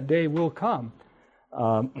believe that day will come.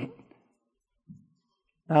 Now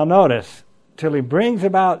notice, till he brings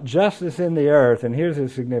about justice in the earth, and here's a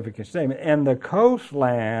significant statement, and the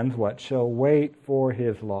coastlands, what, shall wait for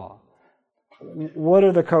his law. What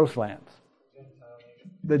are the coastlands?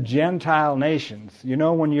 The Gentile nations. You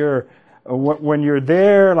know, when you're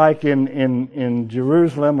there, like in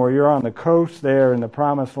Jerusalem, or you're on the coast there in the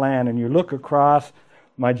Promised Land, and you look across,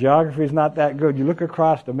 my geography is not that good, you look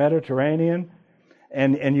across the Mediterranean,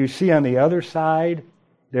 and you see on the other side,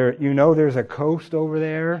 there, you know there's a coast over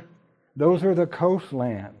there. Those are the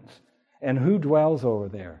coastlands. And who dwells over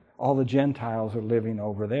there? All the Gentiles are living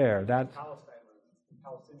over there. That's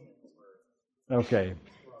Palestinians were. Okay.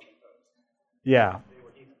 Yeah.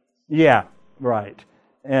 Yeah, right.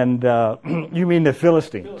 And you mean the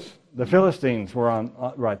Philistines. The Philistines were on,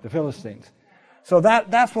 right, the Philistines. So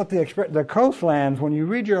that's what the coastlands, when you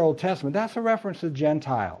read your Old Testament, that's a reference to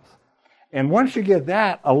Gentiles. And once you get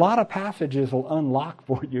that, a lot of passages will unlock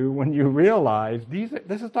for you when you realize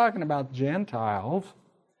this is talking about Gentiles.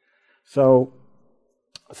 So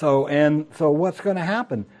what's going to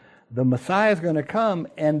happen? The Messiah is going to come,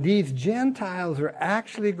 and these Gentiles are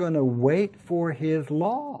actually going to wait for his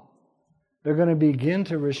law. They're going to begin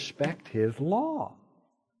to respect his law.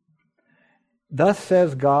 Thus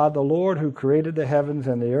says God, the Lord, who created the heavens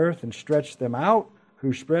and the earth and stretched them out,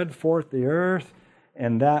 who spread forth the earth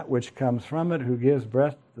and that which comes from it, who gives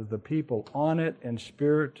breath to the people on it and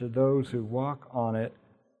spirit to those who walk on it.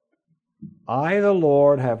 I, the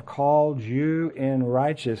Lord, have called you in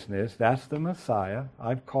righteousness. That's the Messiah.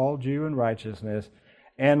 I've called you in righteousness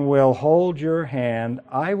and will hold your hand.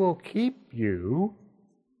 I will keep you,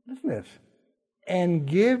 listen to this, and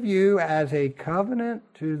give you as a covenant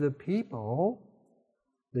to the people,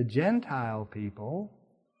 the Gentile people,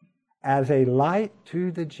 as a light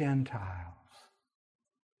to the Gentiles,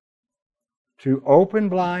 to open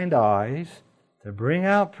blind eyes, to bring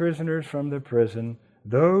out prisoners from the prison,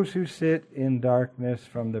 those who sit in darkness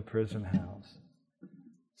from the prison house.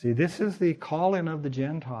 See, this is the calling of the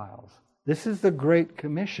Gentiles. This is the Great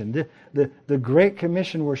Commission. The Great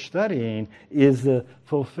Commission we're studying is the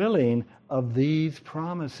fulfilling of these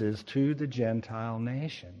promises to the Gentile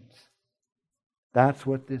nations. That's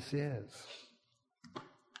what this is.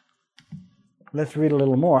 Let's read a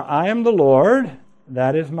little more. I am the Lord,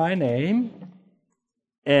 that is my name,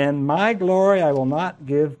 and my glory I will not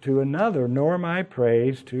give to another, nor my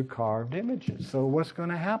praise to carved images. So what's going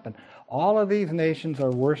to happen? All of these nations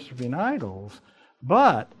are worshiping idols,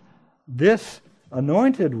 but this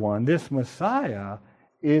anointed one, this Messiah,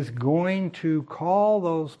 is going to call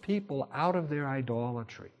those people out of their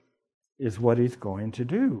idolatry, is what he's going to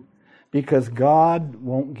do. Because God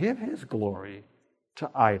won't give his glory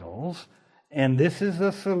to idols, and this is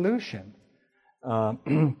the solution.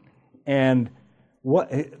 And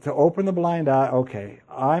what to open the blind eye? Okay,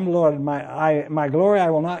 I'm Lord. My glory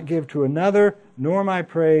I will not give to another, nor my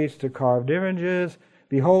praise to carved images.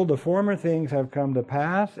 Behold, the former things have come to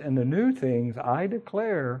pass, and the new things I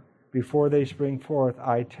declare before they spring forth.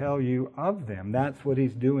 I tell you of them. That's what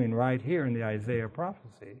he's doing right here in the Isaiah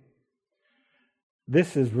prophecy.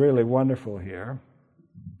 This is really wonderful here.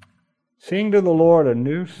 Sing to the Lord a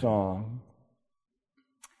new song,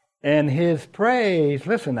 and his praise,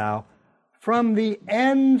 listen now, from the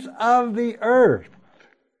ends of the earth.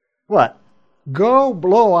 What? Go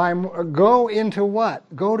into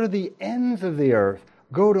what? Go to the ends of the earth.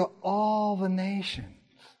 Go to all the nations.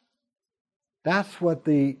 That's what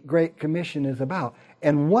the Great Commission is about.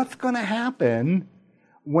 And what's going to happen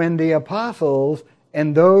when the apostles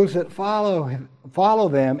and those that follow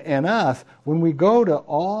them and us, when we go to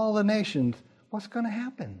all the nations, what's going to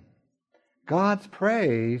happen? God's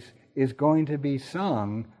praise is going to be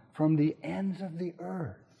sung from the ends of the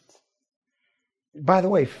earth. By the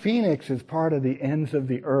way, Phoenix is part of the ends of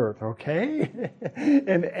the earth, okay?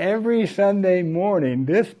 And every Sunday morning,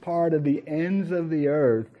 this part of the ends of the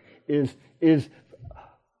earth is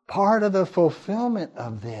part of the fulfillment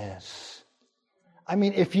of this. I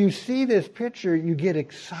mean, if you see this picture, you get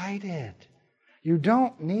excited. You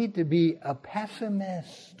don't need to be a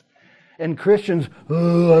pessimist. And Christians, I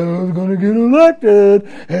was going to get elected.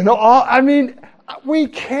 And all, I mean, we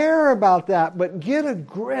care about that, but get a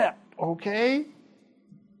grip, okay?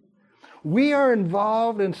 We are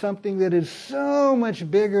involved in something that is so much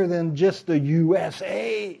bigger than just the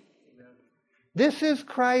USA. This is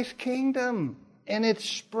Christ's kingdom, and it's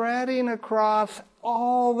spreading across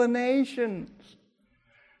all the nations,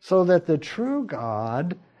 so that the true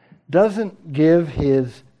God doesn't give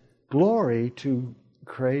his glory to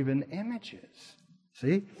graven images.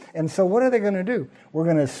 See? And so what are they going to do? We're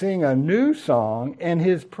going to sing a new song and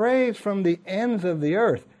his praise from the ends of the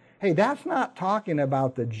earth. Hey, that's not talking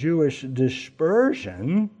about the Jewish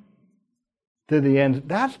dispersion to the ends.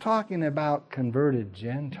 That's talking about converted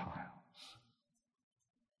Gentiles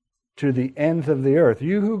to the ends of the earth.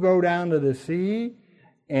 You who go down to the sea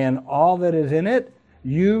and all that is in it,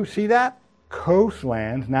 you see that?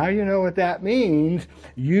 Coastlands. Now you know what that means.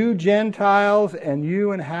 You Gentiles and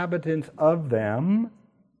you inhabitants of them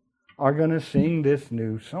are going to sing this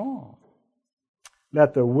new song.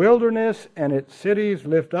 Let the wilderness and its cities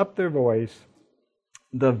lift up their voice.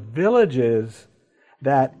 The villages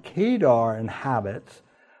that Kedar inhabits,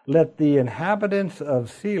 let the inhabitants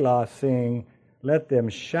of Selah sing. Let them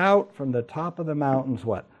shout from the top of the mountains,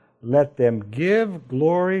 what? Let them give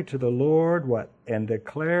glory to the Lord, what? And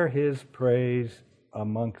declare his praise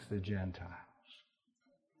amongst the Gentiles.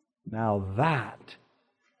 Now that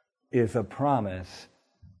is a promise,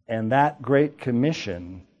 and that great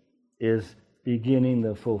commission is beginning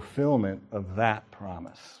the fulfillment of that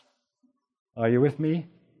promise. Are you with me?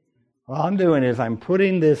 All I'm doing is I'm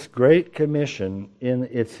putting this great commission in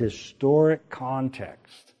its historic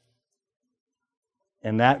context.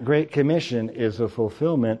 And that great commission is a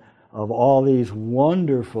fulfillment of all these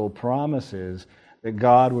wonderful promises that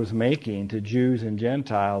God was making to Jews and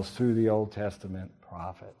Gentiles through the Old Testament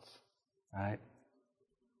prophets. Right?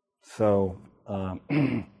 So,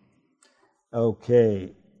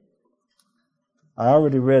 okay. I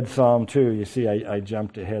already read Psalm 2. You see, I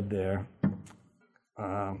jumped ahead there.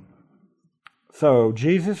 So,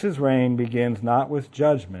 Jesus' reign begins not with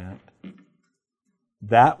judgment.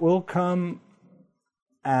 That will come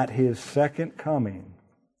at his second coming.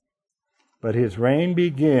 But his reign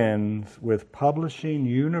begins with publishing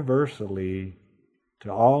universally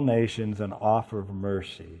to all nations an offer of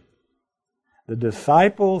mercy. The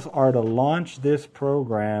disciples are to launch this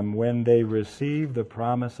program when they receive the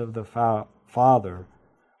promise of the Father,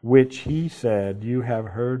 which he said, "You have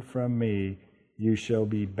heard from me. You shall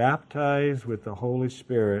be baptized with the Holy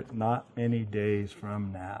Spirit not many days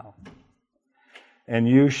from now. And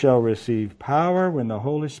you shall receive power when the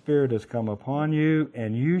Holy Spirit has come upon you,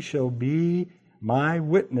 and you shall be my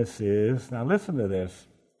witnesses." Now listen to this.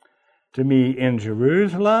 "To me in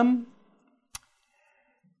Jerusalem,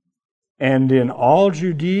 and in all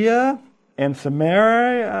Judea and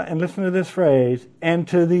Samaria," and listen to this phrase, "and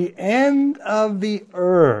to the end of the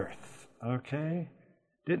earth." Okay?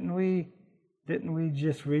 Didn't we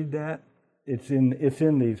just read that? It's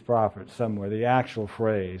in these prophets somewhere, the actual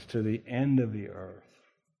phrase, "to the end of the earth."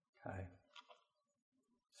 Okay.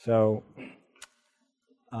 So,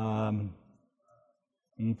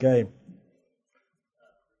 okay.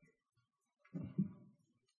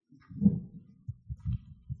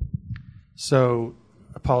 So,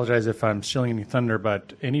 apologize if I'm stealing any thunder,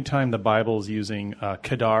 but anytime the Bible is using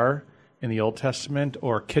Kedar in the Old Testament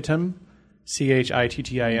or Kittim,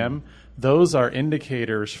 Chittim, those are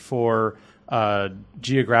indicators for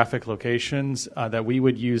geographic locations that we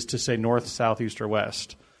would use to say north, south, east, or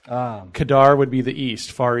west. Kedar would be the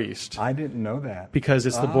east, far east. I didn't know that. Because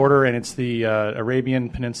it's the border and it's the Arabian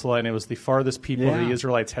Peninsula, and it was the farthest people the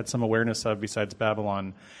Israelites had some awareness of besides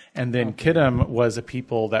Babylon. And then Kittim was a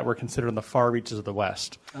people that were considered in the far reaches of the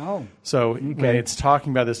west. Oh. So when it's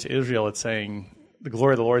talking about this to Israel, it's saying the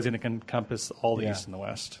glory of the Lord is going to encompass all the east and the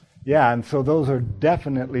west. Yeah, and so those are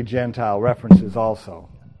definitely Gentile references also.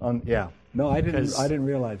 No, I didn't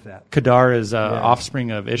realize that. Kedar is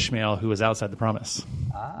offspring of Ishmael, who was outside the promise.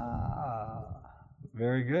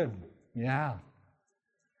 Very good. Yeah.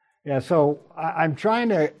 Yeah, so I'm trying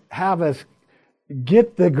to have us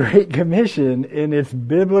get the Great Commission in its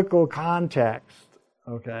biblical context,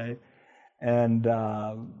 okay? And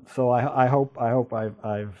so I hope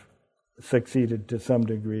I've succeeded to some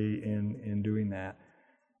degree in doing that.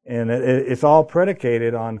 And it's all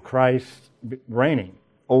predicated on Christ reigning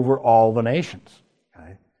over all the nations.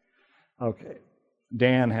 Okay.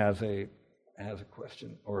 Dan has a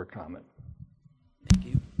question or a comment. Thank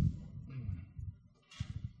you.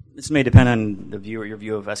 This may depend on your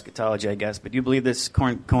view of eschatology, I guess, but do you believe this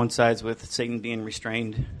coincides with Satan being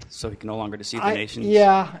restrained so he can no longer deceive the nations?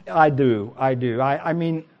 Yeah, I do. I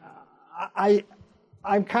mean,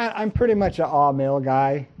 I'm pretty much an all-male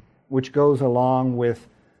guy, which goes along with,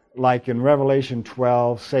 like in Revelation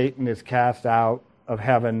 12, Satan is cast out of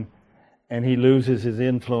heaven and he loses his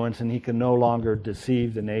influence and he can no longer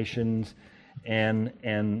deceive the nations.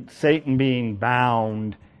 And Satan being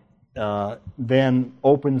bound then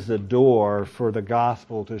opens the door for the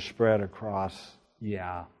gospel to spread across.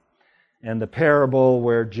 Yeah. And the parable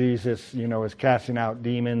where Jesus, is casting out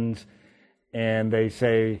demons and they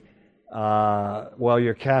say, well,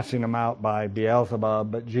 you're casting them out by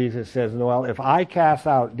Beelzebub, but Jesus says, well, if I cast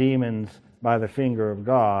out demons by the finger of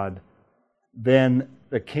God, then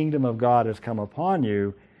the kingdom of God has come upon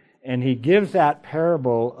you. And he gives that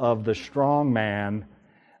parable of the strong man.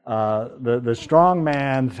 The strong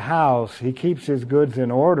man's house, he keeps his goods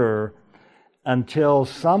in order until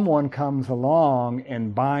someone comes along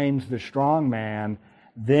and binds the strong man.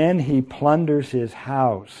 Then he plunders his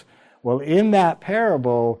house. Well, in that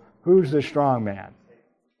parable, who's the strong man?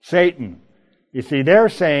 Satan. You see, they're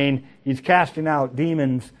saying he's casting out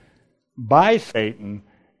demons by Satan,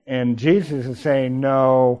 and Jesus is saying,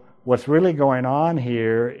 no, what's really going on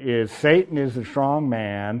here is Satan is the strong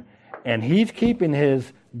man, and he's keeping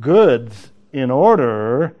his goods in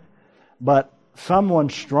order, but someone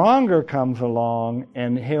stronger comes along,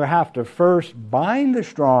 and he'll have to first bind the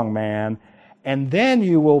strong man, and then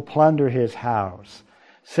you will plunder his house.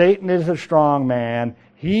 Satan is a strong man.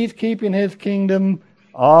 He's keeping his kingdom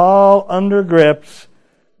all under grips,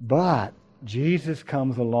 but Jesus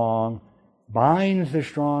comes along, binds the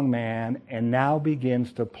strong man, and now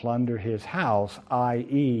begins to plunder his house,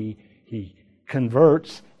 i.e., he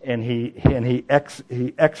converts and he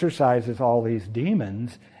exercises all these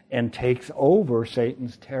demons and takes over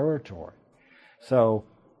Satan's territory. So,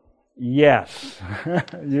 yes,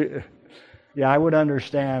 yeah, I would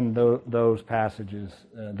understand those passages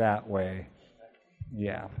that way.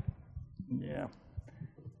 Yeah.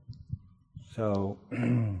 So,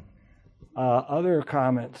 other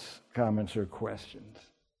comments or questions?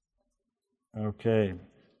 Okay.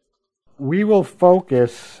 We will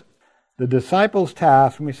focus. The disciples'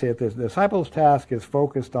 task, let me say it this, the disciples' task is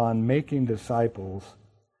focused on making disciples,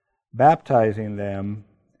 baptizing them,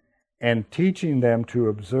 and teaching them to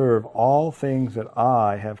observe all things that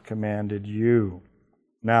I have commanded you.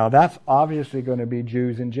 Now, that's obviously going to be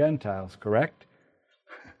Jews and Gentiles, correct?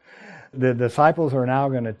 The disciples are now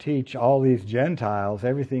going to teach all these Gentiles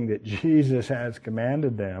everything that Jesus has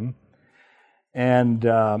commanded them. And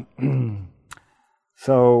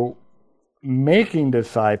so making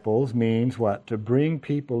disciples means what? To bring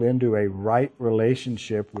people into a right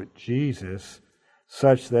relationship with Jesus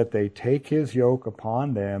such that they take his yoke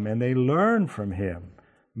upon them and they learn from him.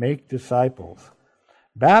 Make disciples.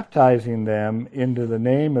 Baptizing them into the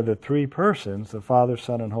name of the three persons, the Father,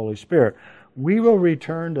 Son, and Holy Spirit. We will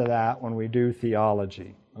return to that when we do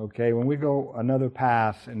theology. Okay, when we go another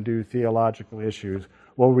path and do theological issues,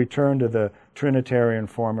 we'll return to the Trinitarian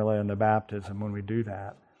formula in the baptism when we do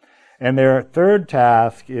that. And their third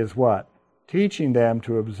task is what? Teaching them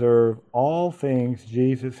to observe all things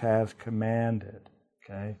Jesus has commanded.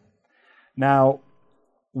 Okay? Now,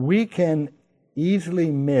 we can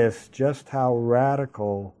easily miss just how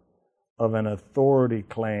radical of an authority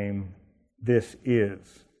claim this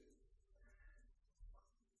is.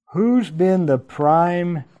 Who's been the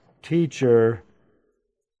prime teacher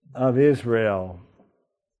of Israel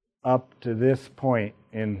up to this point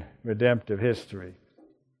in redemptive history?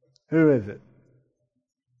 Who is it?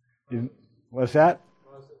 What's that?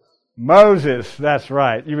 Moses, that's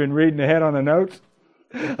right. You've been reading ahead on the notes?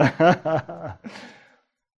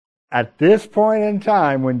 At this point in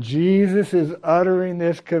time, when Jesus is uttering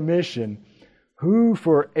this commission, who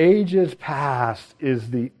for ages past is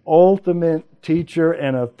the ultimate teacher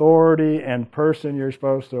and authority and person you're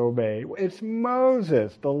supposed to obey? It's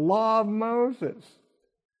Moses, the law of Moses.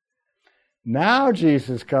 Now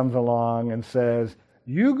Jesus comes along and says,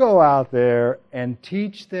 you go out there and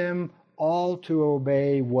teach them all to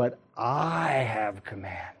obey what I have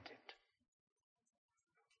commanded.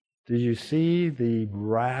 Did you see the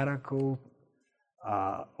radical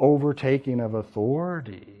overtaking of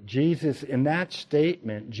authority? Jesus, in that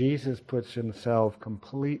statement, Jesus puts himself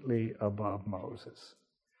completely above Moses.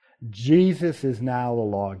 Jesus is now the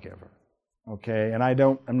lawgiver. Okay, and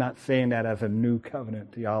I'm not saying that as a new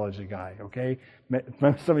covenant theology guy, okay?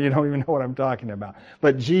 Some of you don't even know what I'm talking about.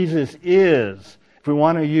 But Jesus is, if we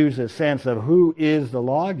want to use a sense of who is the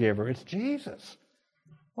lawgiver, it's Jesus.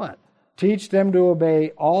 What? Teach them to obey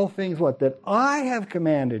all things, what? That I have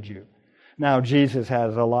commanded you. Now, Jesus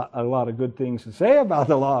has a lot of good things to say about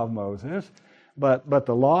the law of Moses, but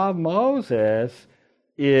the law of Moses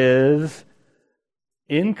is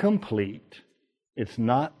incomplete. It's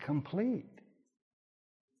not complete.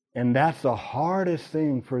 And that's the hardest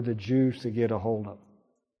thing for the Jews to get a hold of.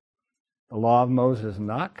 The law of Moses is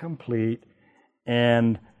not complete.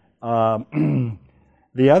 And the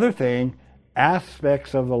other thing,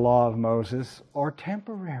 aspects of the law of Moses are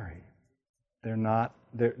temporary. They're not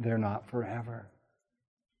forever.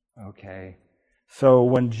 Okay? So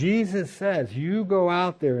when Jesus says, you go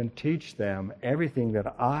out there and teach them everything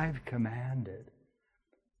that I've commanded,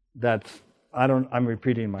 I'm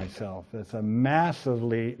repeating myself. It's a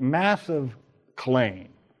massive claim,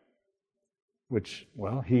 which,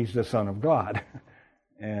 well, he's the Son of God.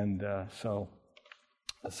 And so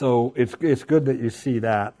it's good that you see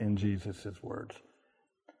that in Jesus' words.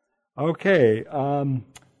 Okay,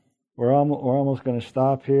 we're almost going to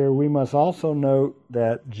stop here. We must also note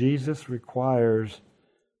that Jesus requires,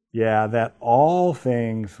 that all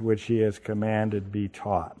things which he has commanded be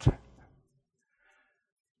taught.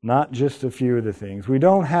 Not just a few of the things. We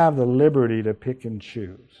don't have the liberty to pick and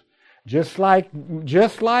choose. Just like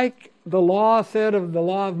the law said of the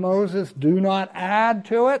law of Moses, do not add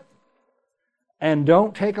to it and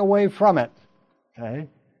don't take away from it. Okay?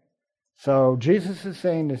 So Jesus is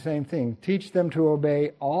saying the same thing. Teach them to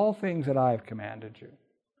obey all things that I have commanded you.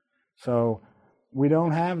 So we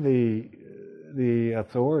don't have the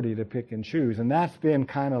authority to pick and choose. And that's been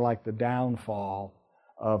kind of like the downfall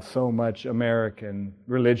of so much American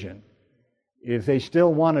religion, is they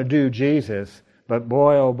still want to do Jesus, but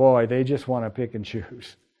boy, oh boy, they just want to pick and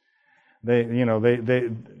choose. They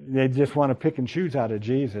just want to pick and choose out of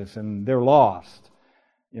Jesus, and they're lost.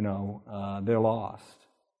 They're lost.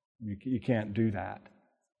 You can't do that.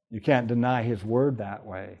 You can't deny His word that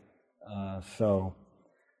way.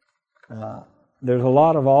 There's a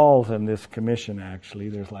lot of alls in this commission, actually.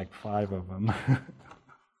 There's like 5 of them.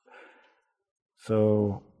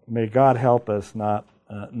 So may God help us not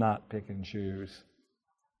pick and choose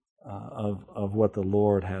of what the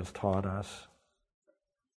Lord has taught us.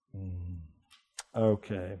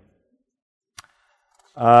 Okay.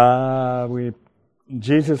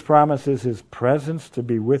 Jesus promises His presence to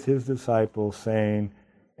be with His disciples, saying,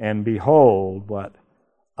 "And behold, what?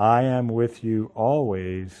 I am with you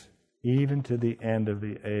always, even to the end of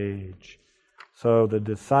the age." So the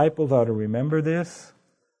disciples are to remember this.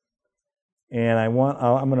 And I'm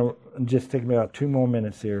going to just take about 2 more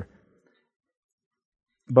minutes here.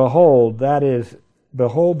 Behold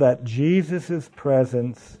that Jesus'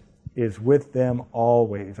 presence is with them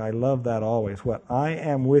always. I love that always. What? I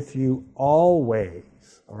am with you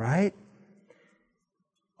always. All right?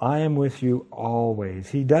 I am with you always.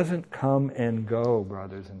 He doesn't come and go,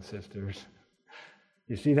 brothers and sisters.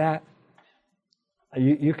 You see that?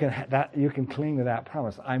 You can cling to that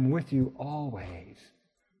promise. I'm with you always.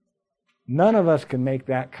 None of us can make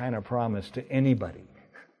that kind of promise to anybody.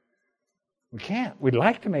 We can't. We'd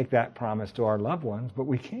like to make that promise to our loved ones, but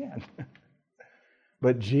we can't.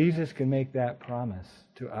 But Jesus can make that promise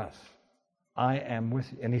to us. I am with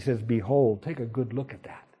you. And He says, behold, take a good look at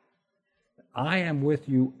that. I am with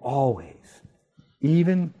you always,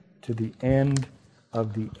 even to the end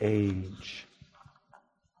of the age.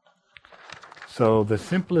 So the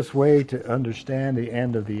simplest way to understand the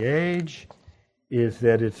end of the age is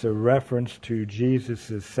that it's a reference to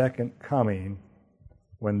Jesus' second coming,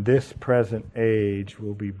 when this present age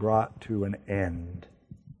will be brought to an end.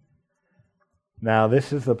 Now,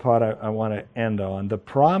 this is the part I want to end on. The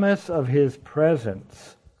promise of His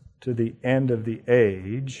presence to the end of the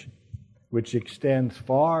age, which extends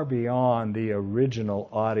far beyond the original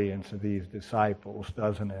audience of these disciples,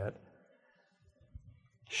 doesn't it?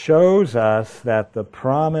 Shows us that the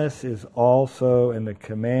promise is also, and the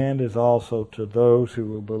command is also, to those who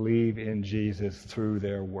will believe in Jesus through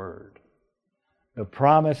their word. The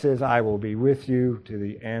promise is, I will be with you to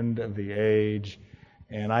the end of the age,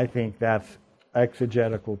 and I think that's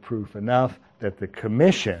exegetical proof enough that the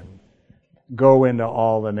commission, go into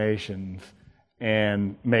all the nations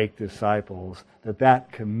and make disciples,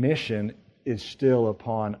 that commission is still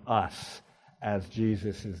upon us as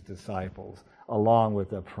Jesus' disciples, along with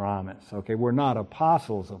the promise. Okay, we're not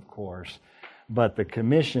apostles, of course, but the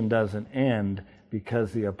commission doesn't end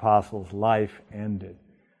because the apostles' life ended.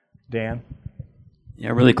 Dan?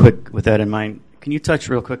 Yeah, really quick with that in mind, can you touch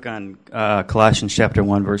real quick on Colossians chapter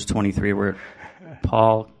 1, verse 23, where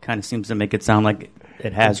Paul kind of seems to make it sound like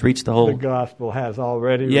it has reached the whole... The gospel has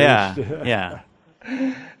already reached... Yeah.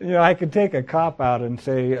 I could take a cop-out and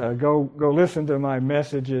say, go listen to my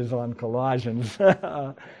messages on Colossians.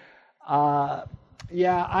 I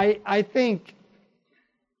think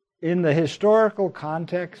in the historical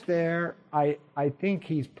context there, I think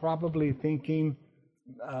he's probably thinking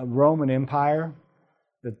Roman Empire,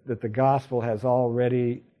 that the gospel has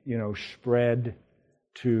already, spread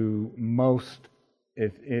to most,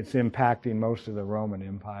 it's impacting most of the Roman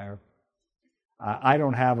Empire. I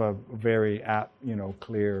don't have a very,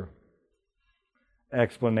 clear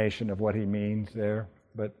explanation of what he means there,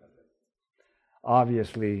 but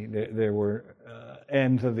obviously there were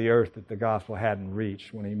ends of the earth that the gospel hadn't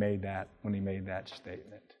reached when he made that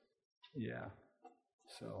statement. Yeah.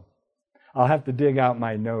 So, I'll have to dig out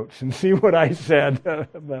my notes and see what I said,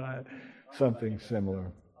 but something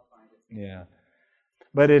similar. Yeah.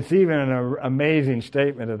 But it's even an amazing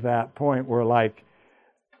statement at that point where, like,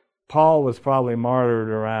 Paul was probably martyred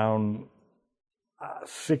around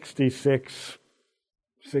 66,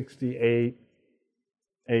 68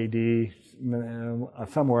 AD,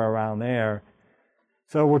 somewhere around there.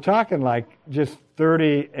 So we're talking like just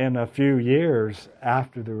 30 and a few years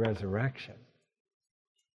after the resurrection.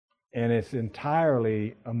 And it's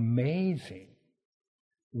entirely amazing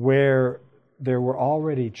where there were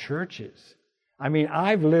already churches. I mean,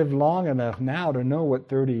 I've lived long enough now to know what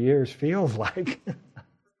 30 years feels like.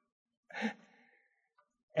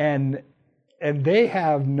 And they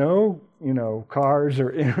have no, cars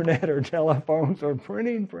or internet or telephones or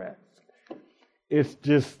printing press. It's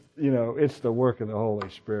just, it's the work of the Holy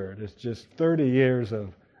Spirit. It's just 30 years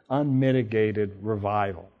of unmitigated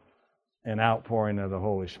revival and outpouring of the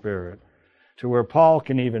Holy Spirit, to where Paul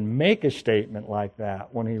can even make a statement like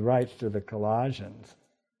that when he writes to the Colossians.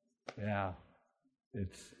 Yeah,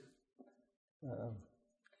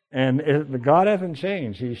 God hasn't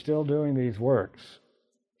changed. He's still doing these works.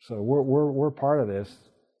 So we're part of this,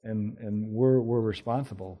 and we're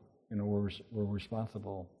responsible. We're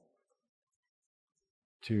responsible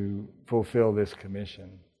to fulfill this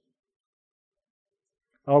commission.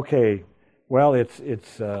 Okay, well, it's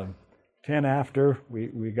 10 after.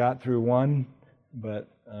 We got through one, but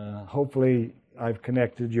hopefully I've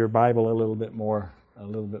connected your Bible a little bit more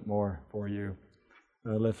for you.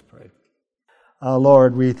 Let's pray.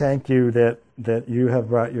 Lord, we thank you that you have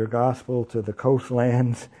brought your gospel to the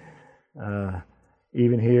coastlands,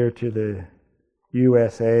 even here to the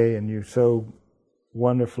USA, and you so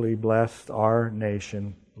wonderfully blessed our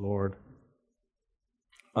nation, Lord,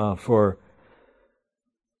 for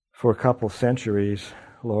a couple centuries,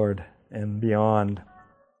 Lord, and beyond.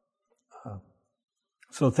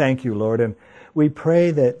 So thank you, Lord, and we pray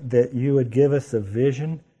that you would give us a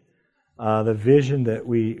vision. The vision that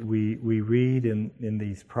we read in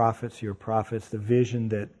these prophets, your prophets, the vision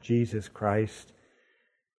that Jesus Christ,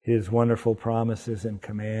 His wonderful promises and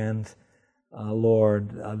commands,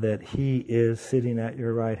 Lord, that He is sitting at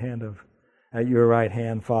your right hand,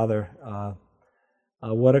 Father.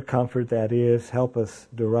 What a comfort that is. Help us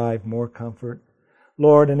derive more comfort.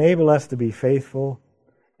 Lord, enable us to be faithful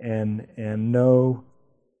and know,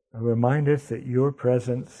 remind us that your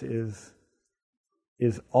presence is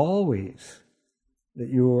always, that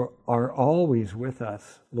you are always with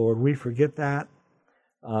us. Lord, we forget that.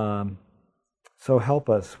 So help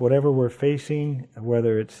us, whatever we're facing,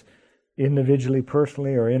 whether it's individually,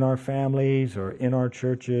 personally, or in our families, or in our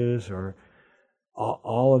churches, or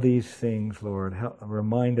all of these things, Lord,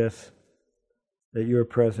 remind us that your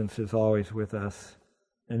presence is always with us,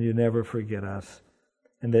 and you never forget us,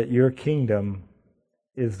 and that your kingdom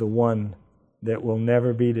is the one that will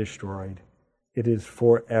never be destroyed. It is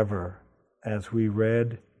forever, as we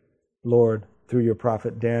read, Lord, through your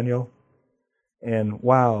prophet Daniel. And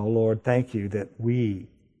wow, Lord, thank you that we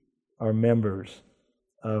are members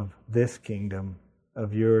of this kingdom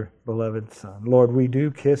of your beloved Son. Lord, we do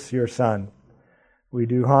kiss your Son. We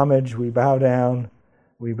do homage, we bow down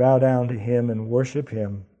to Him and worship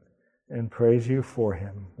Him and praise you for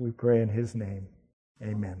Him. We pray in His name.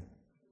 Amen.